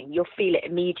fine. You'll feel it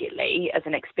immediately as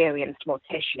an experienced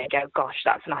mortician and go, gosh,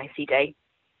 that's an ICD.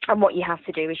 And what you have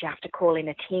to do is you have to call in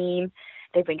a team.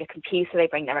 They bring a computer, they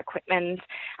bring their equipment,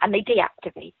 and they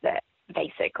deactivate it,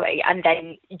 basically. And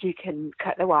then you can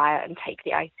cut the wire and take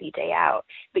the ICD out.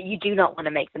 But you do not want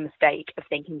to make the mistake of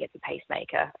thinking it's a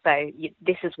pacemaker. So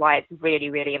this is why it's really,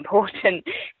 really important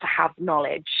to have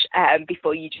knowledge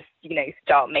before you just,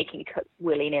 start making cuts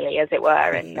willy-nilly, as it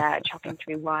were, and chopping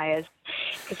through wires.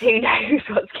 Because who knows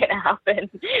what's going to happen.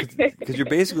 Because you're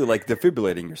basically like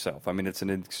defibrillating yourself. It's an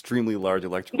extremely large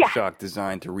electrical shock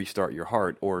designed to restart your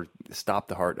heart or stop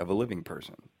the heart of a living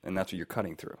person. And that's what you're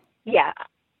cutting through. Yeah.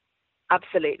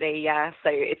 Absolutely, yeah. So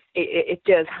it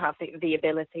does have the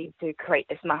ability to create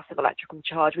this massive electrical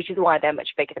charge, which is why they're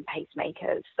much bigger than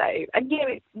pacemakers. So, and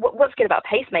what's good about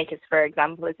pacemakers, for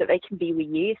example, is that they can be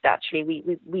reused. Actually,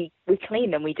 we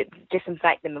clean them, we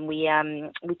disinfect them, and we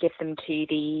give them to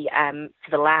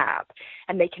the lab,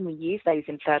 and they can reuse those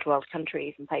in third world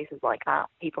countries and places like that.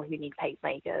 People who need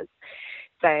pacemakers.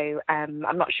 So I'm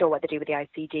not sure what they do with the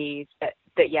ICDs,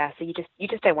 but yeah. So you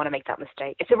just don't want to make that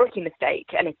mistake. It's a rookie mistake,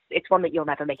 and it's one that you'll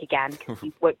never make again because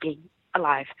you won't be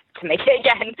alive to make it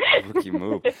again. Rookie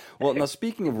move. Well, now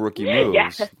speaking of rookie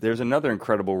moves, there's another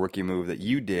incredible rookie move that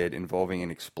you did involving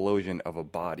an explosion of a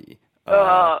body.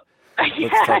 Let's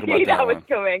talk about that was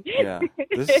coming. Yeah,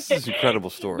 this is an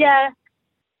incredible story. Yeah.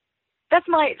 That's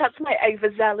my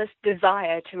overzealous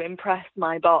desire to impress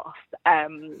my boss,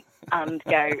 and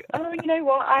go, oh, you know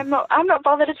what? I'm not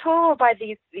bothered at all by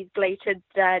these blatant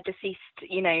deceased,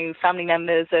 family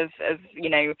members of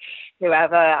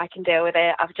whoever. I can deal with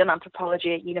it. I've done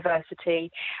anthropology at university.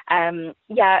 The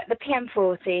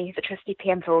PM40, the trusty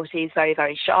PM40, is very,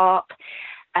 very sharp.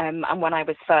 And when I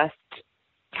was first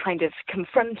kind of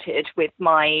confronted with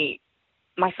my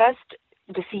first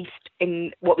deceased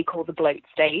in what we call the bloat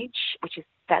stage, which is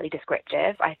fairly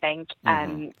descriptive, I think.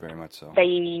 Very much so.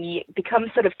 They become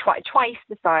sort of twice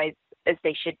the size as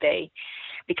they should be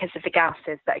because of the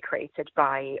gases that are created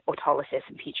by autolysis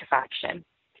and putrefaction.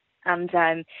 And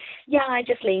I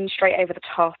just leaned straight over the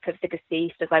top of the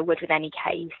deceased as I would with any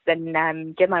case,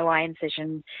 and did my Y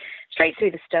incision straight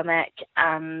through the stomach,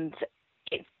 and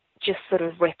just sort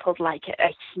of rippled like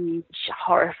a huge,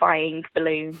 horrifying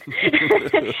balloon.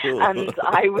 And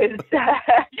I was,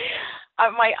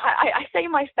 I say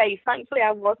my face, thankfully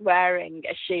I was wearing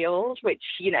a shield, which,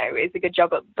 is a good job,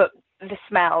 but the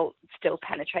smell still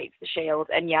penetrates the shield.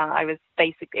 And it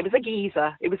was a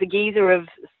geyser. It was a geyser of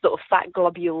sort of fat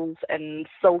globules and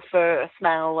sulfur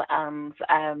smell and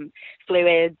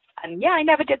fluids. And I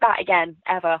never did that again,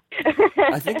 ever.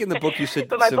 I think in the book you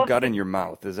said some got in your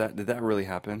mouth. Did that really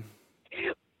happen?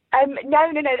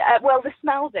 No. Well, the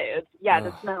smell did. Yeah,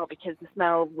 the smell, because the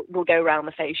smell will go around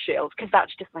the face shield, because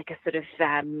that's just like a sort of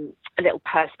a little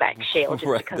perspex shield. Just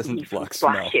right, doesn't block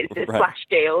splashes. Smell. It's a splash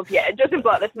shield. Yeah, it doesn't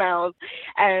block the smells.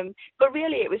 But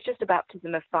really, it was just a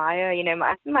baptism of fire.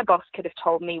 My boss could have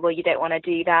told me, well, you don't want to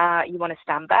do that. You want to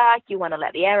stand back. You want to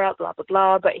let the air out, blah, blah,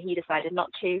 blah. But he decided not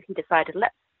to. He decided,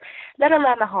 let her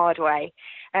learn the hard way.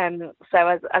 So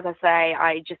as I say,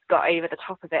 I just got over the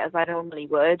top of it as I normally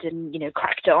would, and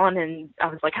cracked on, and I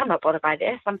was like, I'm not bothered by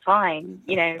this, I'm fine,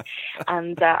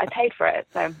 and I paid for it.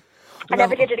 So I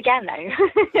never did it again, though.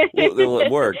 Well,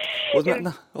 it worked. Well,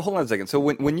 no, hold on a second. So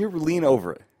when you lean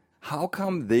over it, how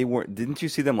come they weren't? Didn't you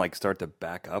see them like start to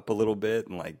back up a little bit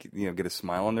and like get a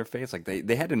smile on their face? Like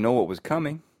they had to know what was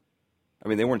coming. I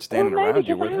mean, they weren't standing around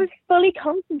you, were they? I was fully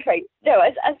concentrating. No,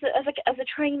 as a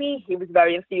trainee, he was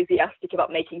very enthusiastic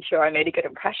about making sure I made a good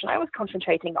impression. I was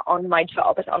concentrating on my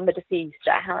job and on the deceased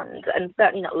at hand, and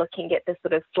certainly not looking at this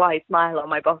sort of sly smile on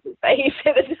my boss's face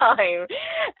at the time.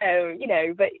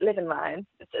 But live and learn.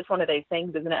 It's one of those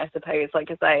things, isn't it? I suppose.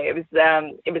 Like I say, it was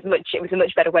a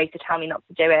much better way to tell me not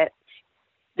to do it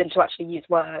than to actually use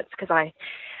words, because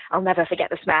I'll never forget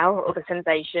the smell or the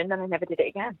sensation, and I never did it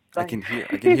again. So. I can hear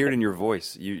it in your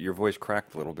voice. Your voice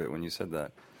cracked a little bit when you said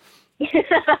that.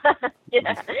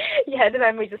 Yeah, the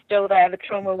memories are still there. The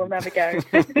trauma will never go.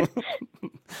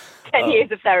 10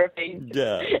 years of therapy.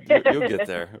 Yeah, you'll get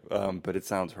there. But it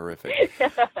sounds horrific.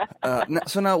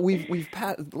 Now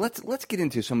let's get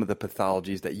into some of the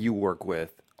pathologies that you work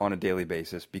with on a daily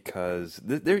basis, because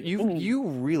you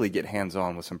really get hands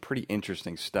on with some pretty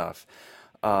interesting stuff.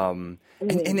 And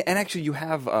actually, you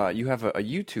have a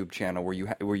YouTube channel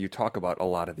where you talk about a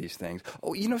lot of these things.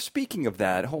 Oh, speaking of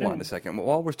that, hold on a second.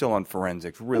 While we're still on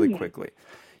forensics, really quickly,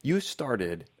 you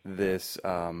started this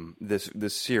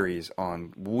series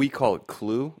on, we call it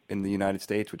Clue in the United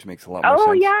States, which makes a lot more sense.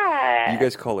 Oh yeah, you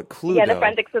guys call it Cluedo. Yeah, the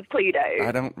forensics of Cluedo.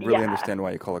 I don't really understand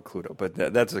why you call it Cluedo, but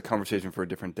that's a conversation for a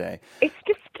different day. It's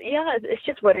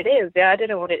just what it is. Yeah, I don't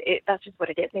know what that's just what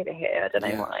it is over here. I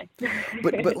don't know why.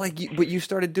 but you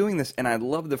started doing this, and I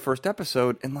loved the first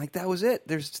episode, and like that was it.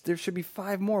 There should be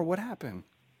 5 more. What happened?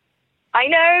 I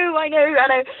know.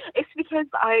 It's because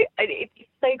it's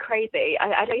so crazy.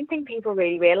 I don't think people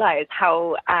really realise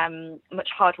how much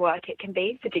hard work it can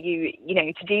be to do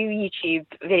YouTube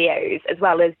videos, as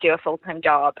well as do a full-time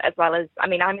job, as well as,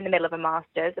 I'm in the middle of a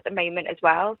master's at the moment as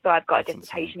well, so I've got a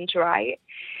dissertation to write.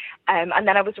 And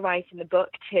then I was writing the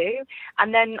book too.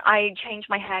 And then I changed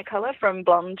my hair colour from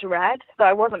blonde to red, so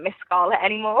I wasn't Miss Scarlet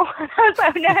anymore. I was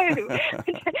like, oh no, I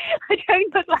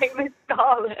don't look like Miss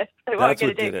Scarlet. So what am I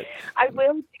going to do? I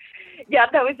will. Yeah,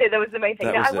 that was it. That was the main thing.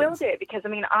 I will do it because,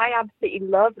 I absolutely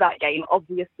love that game,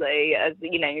 obviously, as,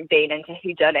 being into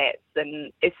whodunits,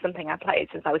 and it's something I played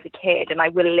since I was a kid, and I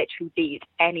will literally beat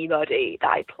anybody that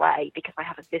I play because I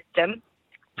have a system.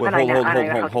 Well, hold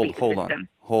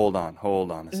on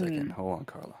a second. Hold on,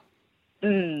 Carla.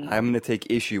 I'm going to take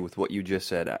issue with what you just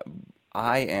said.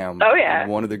 I am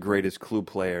one of the greatest Clue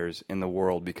players in the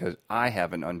world because I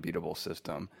have an unbeatable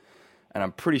system, and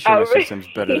I'm pretty sure my system's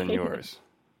better than yours.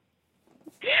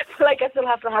 Well, I guess we'll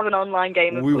have to have an online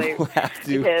game of Clue. We will have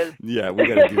to. Yeah, we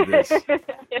got to do this.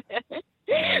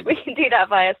 We can do that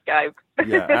via Skype.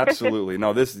 Yeah, absolutely.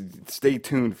 No, stay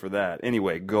tuned for that.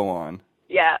 Anyway, go on.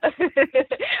 Yeah.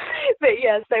 But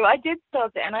yeah, so I did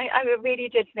start it, and I really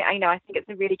did think, I think it's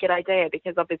a really good idea,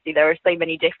 because obviously there are so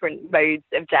many different modes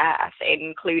of death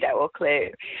in Cluedo or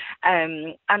Clue.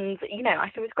 And, I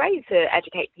thought it was great to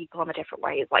educate people on the different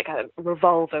ways, like a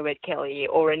revolver would kill you,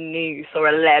 or a noose, or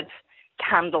a lead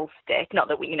candlestick. Not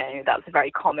that that's a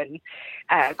very common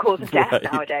cause of death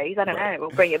nowadays. I don't know. We'll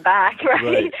bring it back,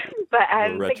 right?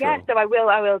 But yeah, so I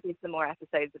will do some more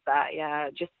episodes of that. Yeah,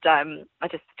 I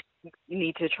just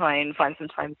need to try and find some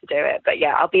time to do it. But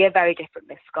yeah, I'll be a very different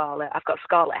Miss Scarlet. I've got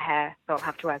scarlet hair, so I'll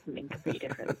have to wear something completely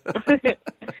different.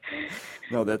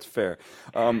 No, that's fair.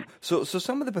 So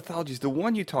some of the pathologies, the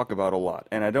one you talk about a lot,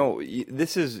 and I know you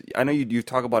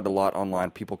talk about it a lot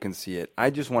online, people can see it. I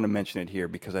just want to mention it here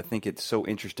because I think it's so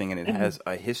interesting, and it has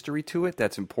a history to it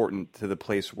that's important to the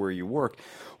place where you work,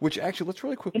 which actually, let's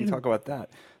really quickly talk about that.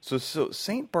 So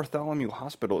St. Bartholomew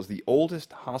Hospital is the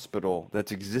oldest hospital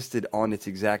that's existed on its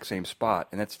exact same spot,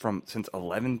 and that's since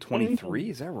 1123.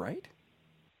 Is that right?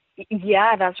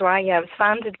 Yeah, that's right. Yeah, it was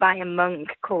founded by a monk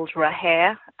called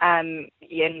Rahir. Around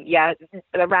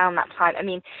that time.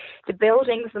 The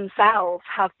buildings themselves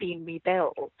have been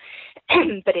rebuilt,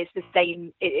 but it's the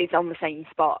same. It is on the same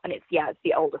spot, and it's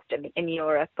the oldest in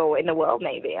Europe, or in the world,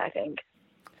 maybe, I think.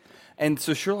 And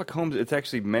so Sherlock Holmes, it's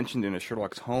actually mentioned in a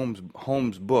Sherlock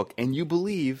Holmes book, and you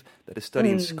believe that a study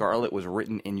in Scarlet was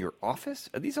written in your office?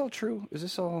 Are these all true? Is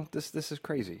this all, this is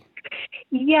crazy?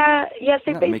 Yeah,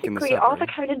 so basically Arthur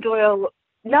Conan Doyle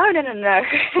No.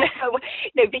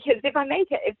 No, because if I make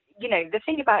it, the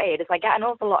thing about it is I get an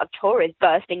awful lot of tourists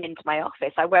bursting into my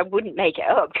office. I wouldn't make it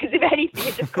up because if anything,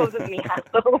 it just causes me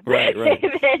hassle. Right.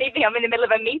 If anything, I'm in the middle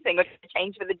of a meeting or to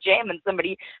change for the gym and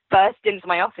somebody burst into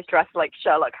my office dressed like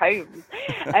Sherlock Holmes.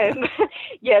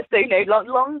 Yeah, so no,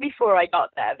 long before I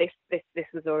got there, this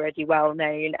was already well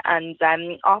known. And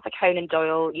Arthur Conan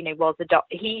Doyle, was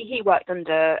he worked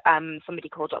under somebody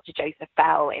called Dr. Joseph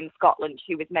Bell in Scotland,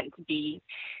 who was meant to be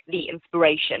the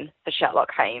inspiration for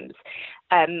Sherlock Holmes.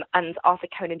 And Arthur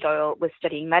Conan Doyle was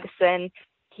studying medicine.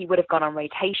 He would have gone on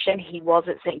rotation. He was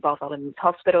at St. Bartholomew's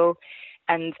Hospital.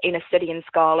 And in A Study in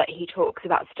Scarlet, he talks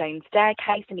about stone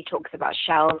staircase and he talks about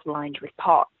shelves lined with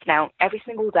pots. Now, every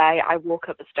single day I walk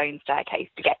up a stone staircase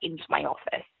to get into my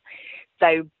office.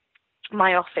 So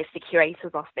my office, the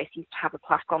curator's office, used to have a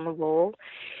plaque on the wall,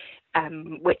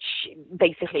 which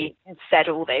basically said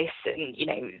all this, and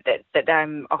that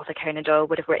Arthur Conan Doyle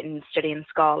would have written Study in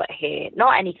Scarlet here,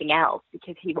 not anything else,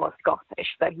 because he was Scottish,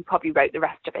 so he probably wrote the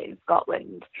rest of it in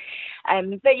Scotland.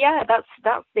 But yeah, that's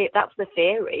the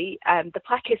theory. The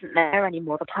plaque isn't there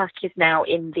anymore. The plaque is now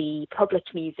in the public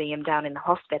museum down in the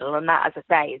hospital, and that, as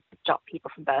I say, is to stop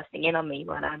people from bursting in on me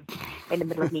when I'm in the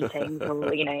middle of meetings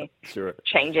or Sure.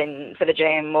 changing for the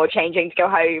gym or changing to go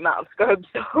home out of scrubs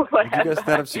or whatever. Do you guys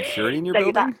not have security in your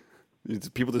building? It's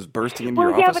people just bursting into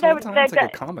your yeah, office but all the time? It's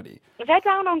like a comedy. They're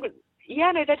down on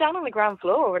the ground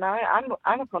floor, and I'm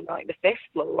up on like the 5th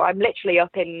floor. I'm literally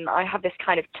up in. I have this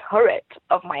kind of turret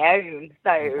of my own.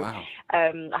 So Wow.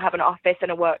 I have an office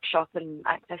and a workshop and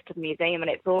access to the museum,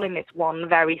 and it's all in this one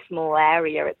very small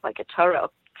area. It's like a turret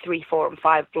of 3, 4, and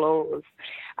 5 floors.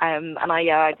 And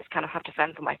I just kind of have to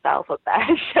fend for myself up there.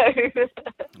 So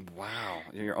Wow,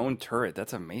 your own turret.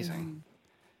 That's amazing.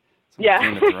 Yeah.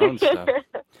 Game of Thrones stuff.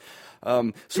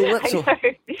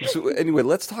 So anyway,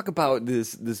 let's talk about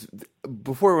this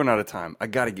before we run out of time.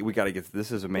 We gotta get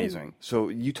this is amazing. So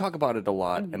you talk about it a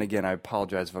lot, and again, I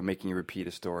apologize if I'm making you repeat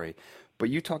a story, but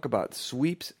you talk about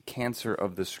sweeps cancer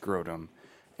of the scrotum.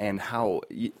 And how,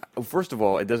 first of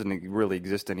all, it doesn't really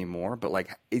exist anymore, but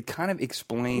like it kind of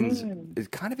explains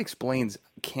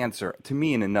cancer to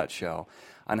me in a nutshell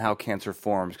on how cancer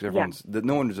forms, because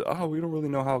no one is, we don't really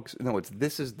know how. No,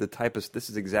 this is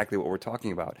exactly what we're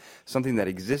talking about. Something that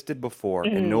existed before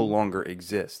and no longer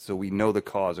exists. So we know the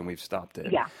cause and we've stopped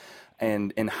it. Yeah.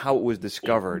 And how it was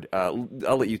discovered. I'll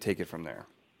let you take it from there.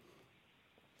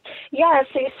 Yeah,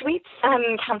 so sweeps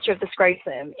cancer of the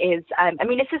scrotum is,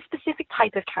 it's a specific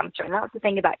type of cancer, and that's the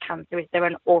thing about cancer is there are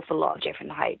an awful lot of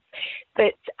different types.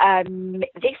 But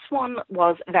this one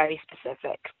was very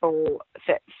specific for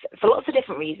lots of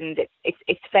different reasons.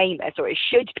 It's famous, or it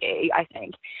should be, I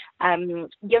think.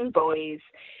 Young boys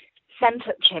sent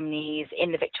up chimneys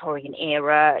in the Victorian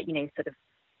era, sort of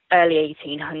early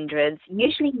 1800s,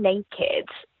 usually naked,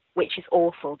 which is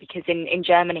awful because in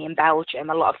Germany and Belgium,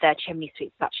 a lot of their chimney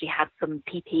sweeps actually had some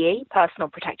PPE, personal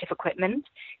protective equipment.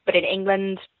 But in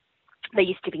England, they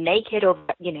used to be naked or,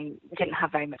 didn't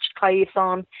have very much clothes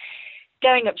on,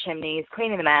 going up chimneys,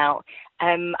 cleaning them out.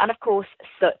 And of course,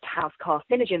 soot has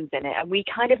carcinogens in it. And we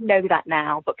kind of know that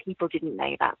now, but people didn't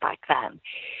know that back then.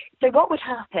 So what would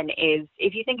happen is,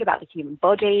 if you think about the human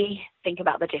body, think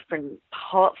about the different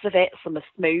parts of it, some are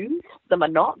smooth, some are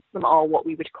not, some are what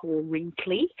we would call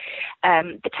wrinkly.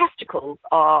 The testicles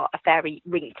are a very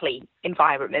wrinkly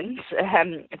environment,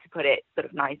 to put it sort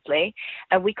of nicely.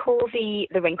 And we call the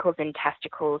wrinkles in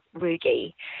testicles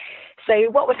rugae. So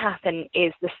what would happen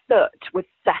is the soot would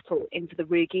settle into the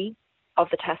rugae of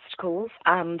the testicles,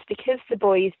 and because the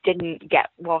boys didn't get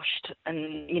washed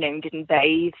and didn't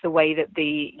bathe the way that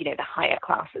the higher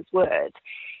classes would,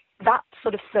 that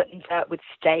sort of soot and dirt would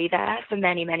stay there for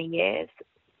many, many years,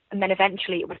 and then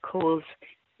eventually it would cause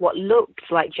what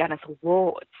looked like genital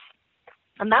warts.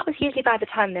 And that was usually by the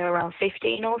time they were around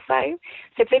 15 or so.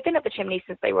 So if they'd been up the chimney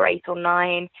since they were 8 or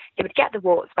 9, they would get the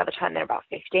warts by the time they were about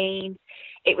 15.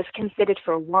 It was considered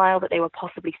for a while that they were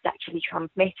possibly sexually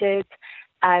transmitted.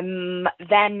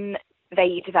 Then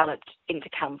they developed into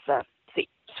cancer,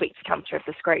 sweeps cancer of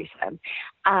the scrotum.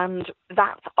 And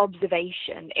that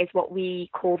observation is what we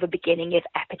call the beginning of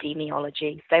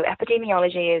epidemiology. So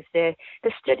epidemiology is the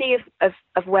study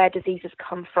of where diseases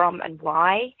come from and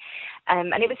why.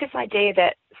 And it was this idea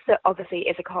that soot obviously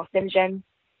is a carcinogen,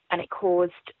 and it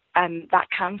caused that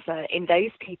cancer in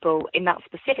those people in that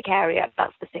specific area at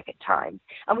that specific time.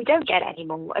 And we don't get any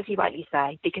more, as you rightly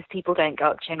say, because people don't go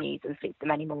up chimneys and sweep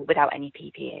them anymore without any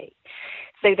PPE.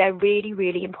 So they're really,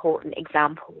 really important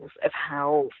examples of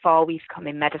how far we've come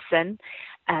in medicine,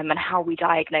 and how we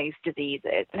diagnose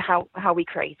diseases and how we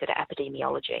created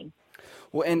epidemiology.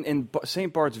 Well, and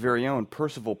St. Bart's very own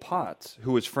Percival Potts,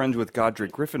 who was friends with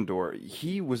Godric Gryffindor,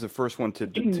 he was the first one to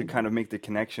kind of make the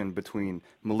connection between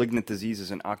malignant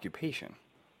diseases and occupation.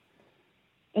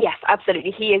 Yes,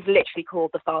 absolutely. He is literally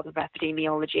called the father of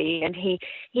epidemiology, and he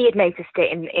had noticed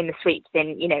it in the sweeps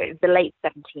in the late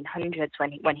 1700s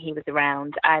when he was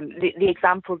around. The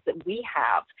examples that we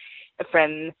have are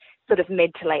from sort of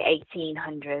mid to late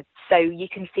 1800s, so you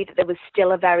can see that there was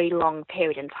still a very long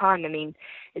period in time. I mean,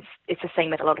 it's the same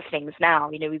with a lot of things now.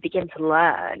 We begin to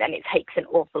learn, and it takes an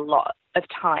awful lot of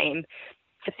time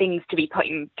for things to be put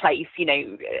in place,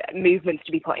 movements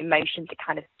to be put in motion to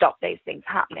kind of stop those things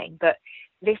happening. But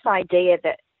this idea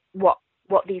that what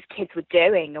these kids were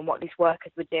doing and what these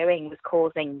workers were doing was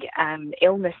causing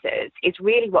illnesses is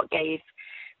really what gave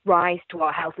rise to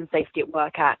our Health and Safety at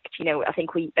Work Act. I think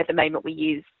at the moment we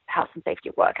use Health and Safety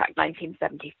at Work Act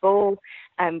 1974,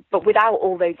 but without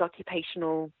all those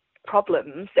occupational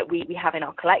problems that we have in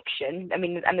our collection, I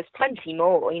mean, and there's plenty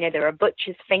more. There are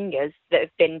butcher's fingers that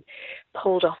have been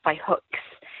pulled off by hooks.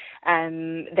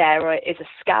 There is a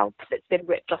scalp that's been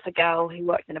ripped off a girl who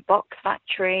worked in a box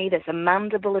factory. There's a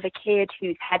mandible of a kid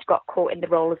whose head got caught in the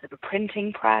rollers of a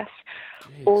printing press.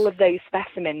 Jeez. All of those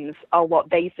specimens are what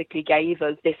basically gave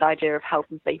us this idea of health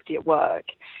and safety at work.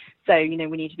 So, we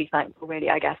need to be thankful, really,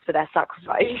 I guess, for their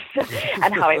sacrifice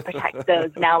and how it protects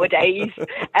us nowadays.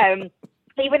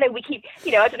 Even though we keep, I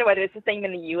don't know whether it's the same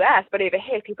in the US, but over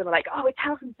here people are like, oh, it's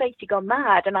health and safety gone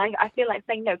mad. And I feel like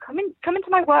saying, no, come into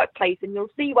my workplace and you'll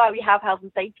see why we have health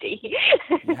and safety.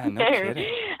 Yeah, no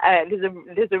kidding.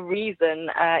 There's a reason.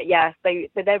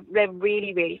 So they're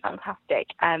really, really fantastic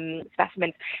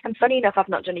specimens. And funny enough, I've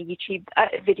not done a YouTube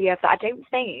video of that, I don't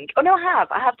think. Oh, no,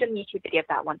 I have done a YouTube video of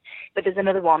that one. But there's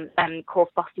another one called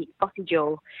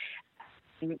Fossil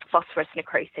phosphorus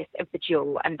necrosis of the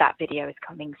jaw, and that video is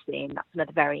coming soon. That's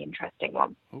another very interesting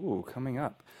one. Ooh, coming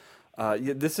up.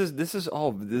 This is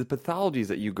all the pathologies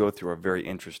that you go through are very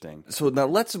interesting. So now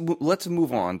let's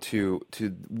move on to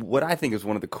what I think is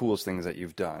one of the coolest things that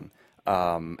you've done.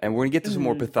 And we're gonna get to some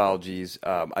more pathologies.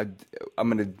 I'm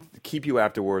gonna keep you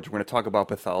afterwards. We're gonna talk about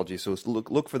pathology. So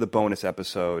look for the bonus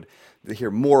episode to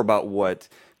hear more about what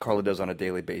Carla does on a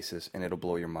daily basis, and it'll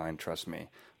blow your mind. Trust me.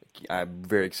 I'm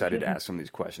very excited to ask some of these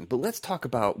questions. But let's talk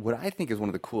about what I think is one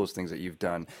of the coolest things that you've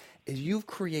done is you've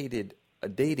created a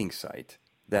dating site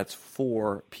that's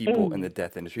for people in the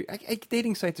death industry.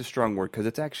 Dating site's a strong word because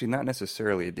it's actually not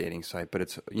necessarily a dating site, but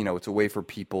it's a way for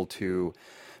people to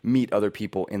meet other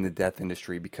people in the death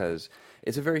industry because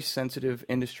it's a very sensitive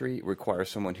industry. It requires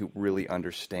someone who really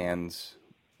understands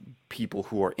people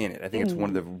who are in it. I think it's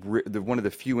one of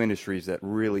the few industries that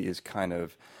really is kind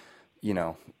of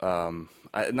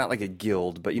not like a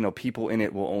guild, but people in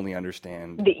it will only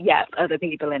understand. Other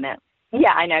people in it.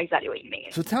 Yeah, I know exactly what you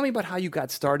mean. So tell me about how you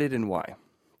got started and why.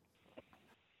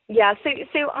 Yeah, so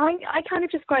I kind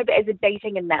of describe it as a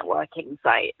dating and networking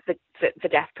site for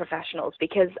deaf professionals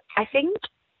because I think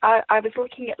I was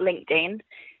looking at LinkedIn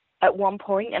at one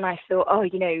point and I thought,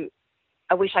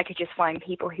 I wish I could just find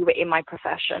people who were in my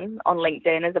profession on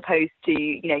LinkedIn as opposed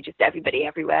to, just everybody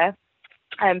everywhere.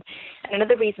 And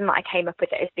another reason that I came up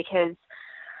with it is because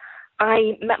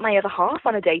I met my other half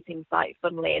on a dating site,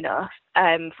 funnily enough,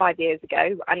 5 years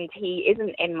ago, and he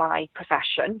isn't in my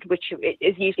profession, which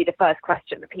is usually the first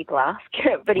question that people ask.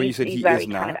 But he's very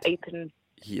kind of open.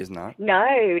 He is not? No,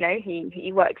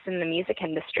 he works in the music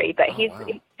industry, but he's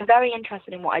very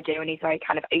interested in what I do, and he's very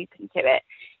kind of open to it.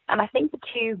 And I think the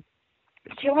two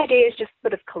ideas just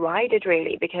sort of collided,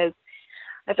 really, because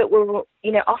I thought, well,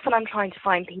 often I'm trying to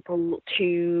find people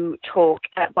to talk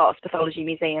at Bart's Pathology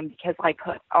Museum because I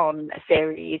put on a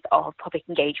series of public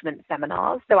engagement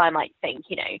seminars. So I might think,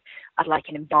 I'd like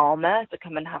an embalmer to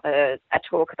come and have a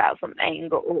talk about something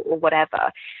or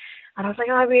whatever. And I was like,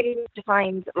 I really need to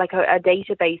find like a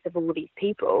database of all of these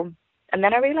people. And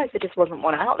then I realized there just wasn't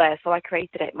one out there, so I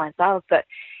created it myself. But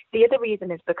the other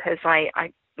reason is because my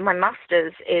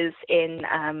master's is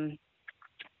in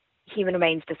human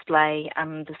remains display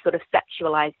and the sort of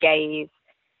sexualized gaze.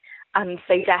 And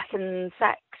so death and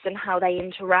sex and how they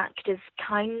interact is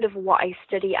kind of what I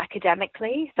study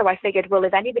academically. So I figured, well,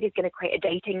 if anybody's going to create a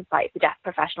dating site for deaf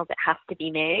professionals, it has to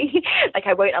be me. Like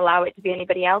I won't allow it to be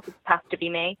anybody else. It has to be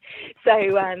me. So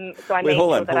I made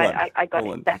sure that I got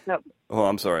it set up. Oh,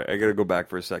 I'm sorry. I got to go back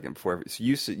for a second before. So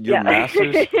you said your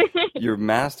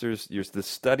master's, the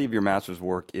study of your master's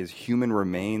work is human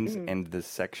remains and the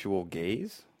sexual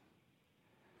gaze?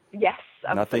 Yes,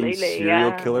 absolutely. Nothing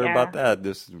serial killer about that.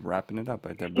 Just wrapping it up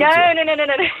right there.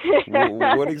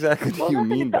 No. What exactly do you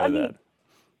mean by that?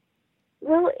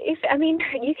 Well, you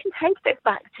can take this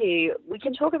back to, we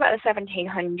can talk about the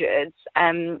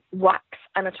 1700s, wax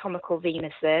anatomical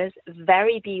Venuses,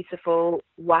 very beautiful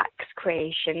wax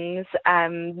creations.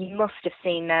 You must have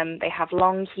seen them. They have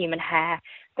long human hair.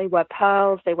 They wear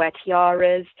pearls, they wear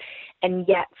tiaras, and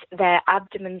yet their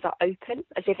abdomens are open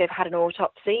as if they've had an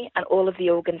autopsy, and all of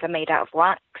the organs are made out of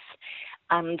wax.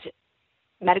 And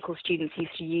medical students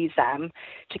used to use them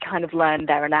to kind of learn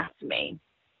their anatomy.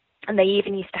 And they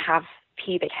even used to have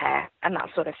pubic hair and that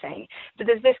sort of thing. But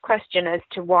there's this question as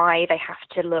to why they have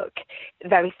to look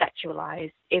very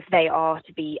sexualized if they are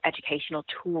to be educational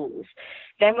tools.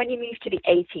 Then when you move to the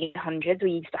 1800s,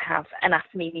 we used to have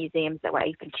anatomy museums that were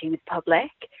open to the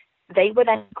public. They were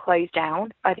then closed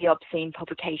down by the Obscene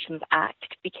Publications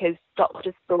Act because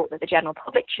doctors thought that the general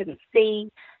public shouldn't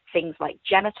see things like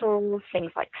genitals,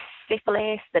 things like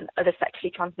syphilis and other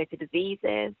sexually transmitted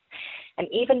diseases. And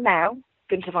even now,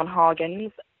 Gunther von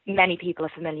Hagens, many people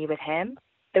are familiar with him.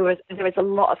 There was a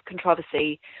lot of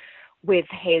controversy with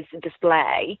his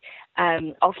display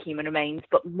of human remains,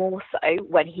 but more so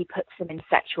when he puts them in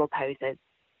sexual poses.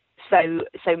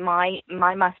 So my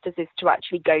master's is to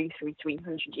actually go through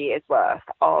 300 years worth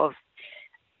of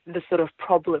the sort of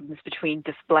problems between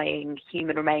displaying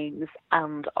human remains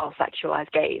and our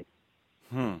sexualized gaze.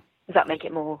 Does that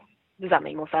make more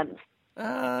sense?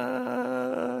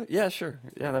 Yeah, sure.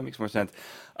 Yeah, that makes more sense.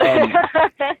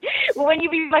 Well, when you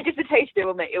read my dissertation, it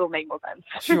will make more sense.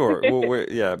 Sure.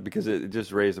 Well, because it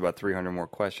just raised about 300 more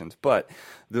questions. But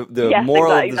the yes,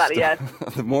 moral exactly,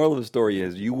 the moral of the story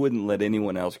is you wouldn't let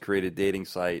anyone else create a dating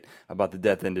site about the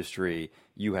death industry.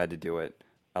 You had to do it.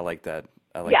 I like that.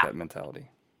 I like that mentality.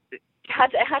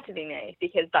 It had to be me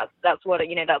because that's what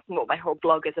that's what my whole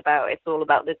blog is about. It's all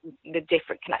about the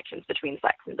different connections between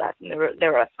sex and death, and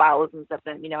there are thousands of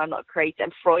them. I'm not crazy.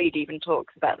 And Freud even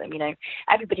talks about them.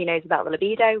 Everybody knows about the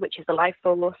libido, which is the life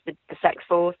force, the sex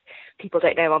force. People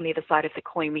don't know on the other side of the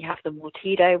coin we have the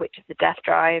mortido, which is the death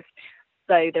drive.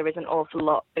 So there is an awful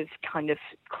lot of kind of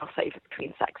crossover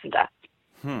between sex and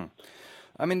death.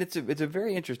 I mean, it's a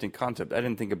very interesting concept. I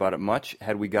didn't think about it much.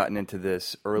 Had we gotten into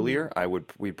this earlier,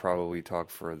 we'd probably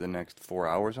talk for the next 4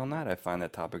 hours on that. I find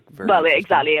that topic very interesting.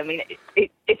 Exactly. I mean,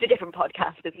 it's a different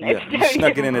podcast, isn't it? Yeah, you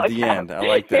snuck it in at the end. I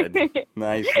like that.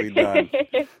 Nicely done.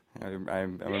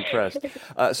 I'm impressed.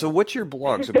 So what's your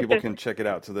blog so people can check it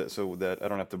out so that I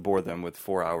don't have to bore them with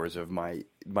 4 hours of my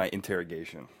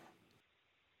interrogation?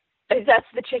 That's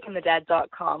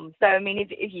thechickenthedead.com. So, I mean,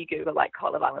 if you Google, like,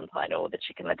 Carla Valentine or The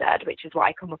Chicken the Dead, which is what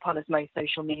I come upon as most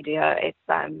social media, it's,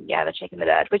 The Chicken the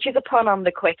Dead, which is a pun on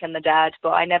the quick and the dead, but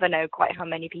I never know quite how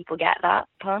many people get that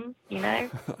pun,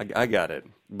 I got it.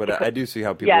 But I do see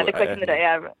how people... Yeah, the quick and the dead,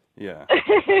 yeah. Yeah.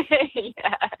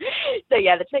 Yeah. So,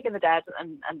 The Chicken the Dead,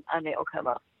 and it'll come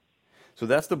up. So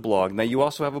that's the blog. Now, you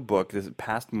also have a book, this is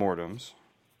Past Mortems.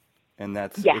 And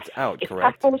it's out,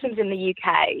 correct? Past Mortems in the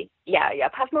UK. Yeah,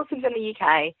 Past Mortems in the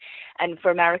UK. And for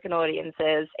American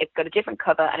audiences, it's got a different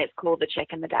cover, and it's called The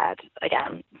Chicken the Dead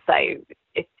again. So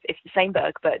it's the same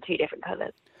book, but two different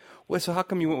covers. Well, so how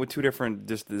come you went with two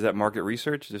different? Is that market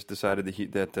research? Just decided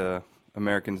that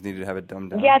Americans needed to have it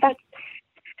dumbed down. Yeah,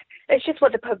 it's just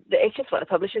what the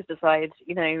publishers decide.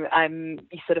 You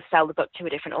sort of sell the book to a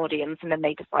different audience, and then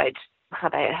they decide how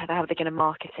they're going to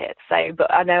market it. So, but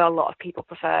I know a lot of people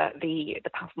prefer the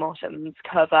Past Mortems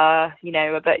cover,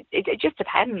 but it just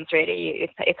depends really.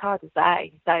 It's hard to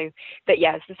say. So, but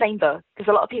yeah, it's the same book because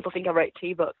a lot of people think I wrote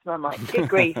two books, and I'm like, good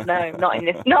grief, no, not in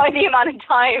the amount of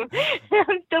time.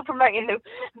 I'm still promoting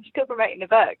the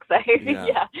book. So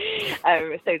yeah.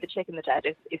 So The Chicken the Dead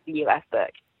is the US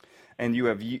book. And you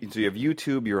have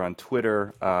YouTube, you're on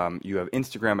Twitter, you have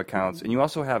Instagram accounts, and you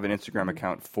also have an Instagram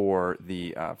account for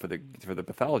the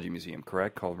Pathology Museum,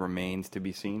 correct? Called Remains to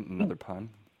be Seen. Another pun.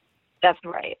 That's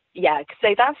right. Yeah.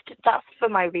 So that's for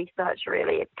my research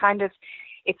really.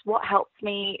 It's what helps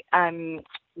me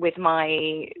with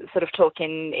my sort of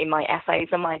talking in my essays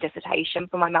and my dissertation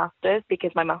for my master's,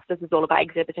 because my master's is all about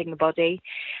exhibiting the body,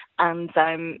 and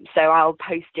so I'll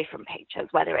post different pictures,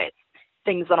 whether it's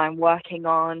things that I'm working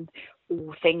on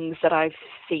or things that I've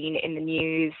seen in the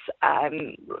news.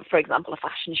 For example, a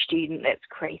fashion student that's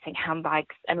creating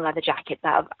handbags and leather jackets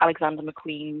out of Alexander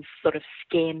McQueen's sort of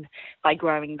skin by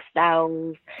growing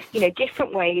cells.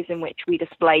 Different ways in which we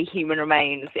display human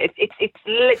remains. It's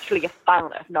literally a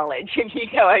fount of knowledge if you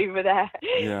go over there.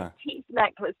 Yeah. Teeth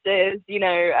necklaces,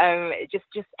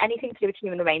 just anything to do with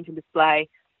human remains in display.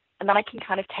 And then I can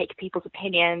kind of take people's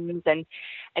opinions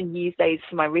and use those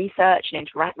for my research and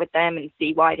interact with them and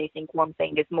see why they think one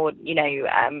thing is more, a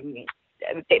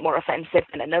bit more offensive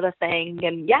than another thing.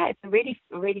 And yeah, it's a really,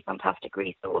 really fantastic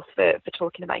resource for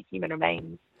talking about human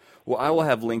remains. Well, I will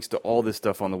have links to all this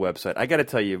stuff on the website. I got to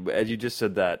tell you, as you just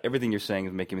said that, everything you're saying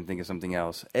is making me think of something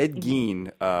else. Ed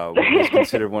Gein is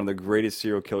considered one of the greatest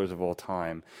serial killers of all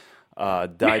time.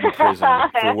 Died in prison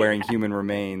for wearing human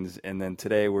remains, and then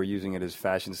today we're using it as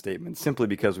fashion statement simply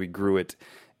because we grew it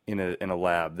in a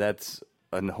lab. That's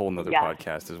a whole nother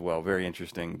podcast as well. Very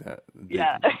interesting, the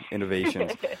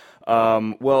innovations.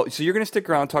 Well, so you're going to stick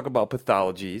around and talk about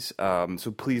pathologies.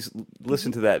 So please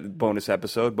listen to that bonus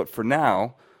episode. But for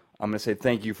now, I'm going to say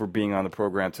thank you for being on the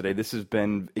program today. This has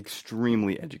been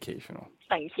extremely educational.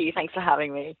 Thank you. Thanks for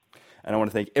having me. And I want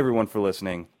to thank everyone for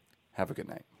listening. Have a good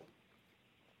night.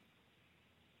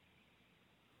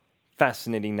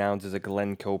 Fascinating Nouns is a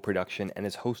Glenn co-production and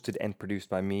is hosted and produced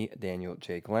by me, Daniel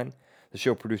J. Glenn. The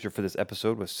show producer for this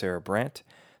episode was Sarah Brandt.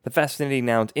 The Fascinating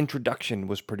Nouns introduction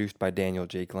was produced by Daniel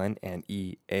J. Glenn and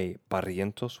E.A.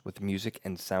 Barrientos, with music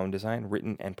and sound design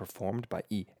written and performed by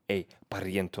E.A.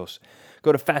 Barrientos.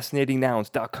 Go to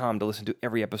fascinatingnouns.com to listen to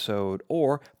every episode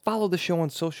or follow the show on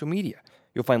social media.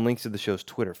 You'll find links to the show's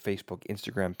Twitter, Facebook,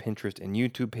 Instagram, Pinterest, and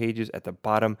YouTube pages at the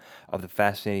bottom of the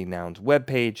Fascinating Nouns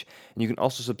webpage. And you can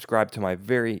also subscribe to my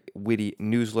very witty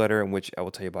newsletter in which I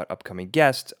will tell you about upcoming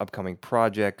guests, upcoming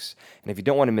projects. And if you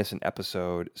don't want to miss an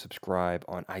episode, subscribe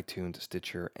on iTunes,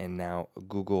 Stitcher, and now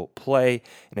Google Play.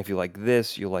 And if you like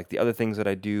this, you'll like the other things that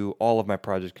I do. All of my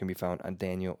projects can be found on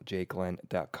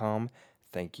danieljglenn.com.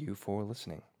 Thank you for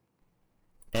listening.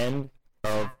 End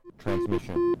of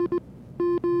transmission.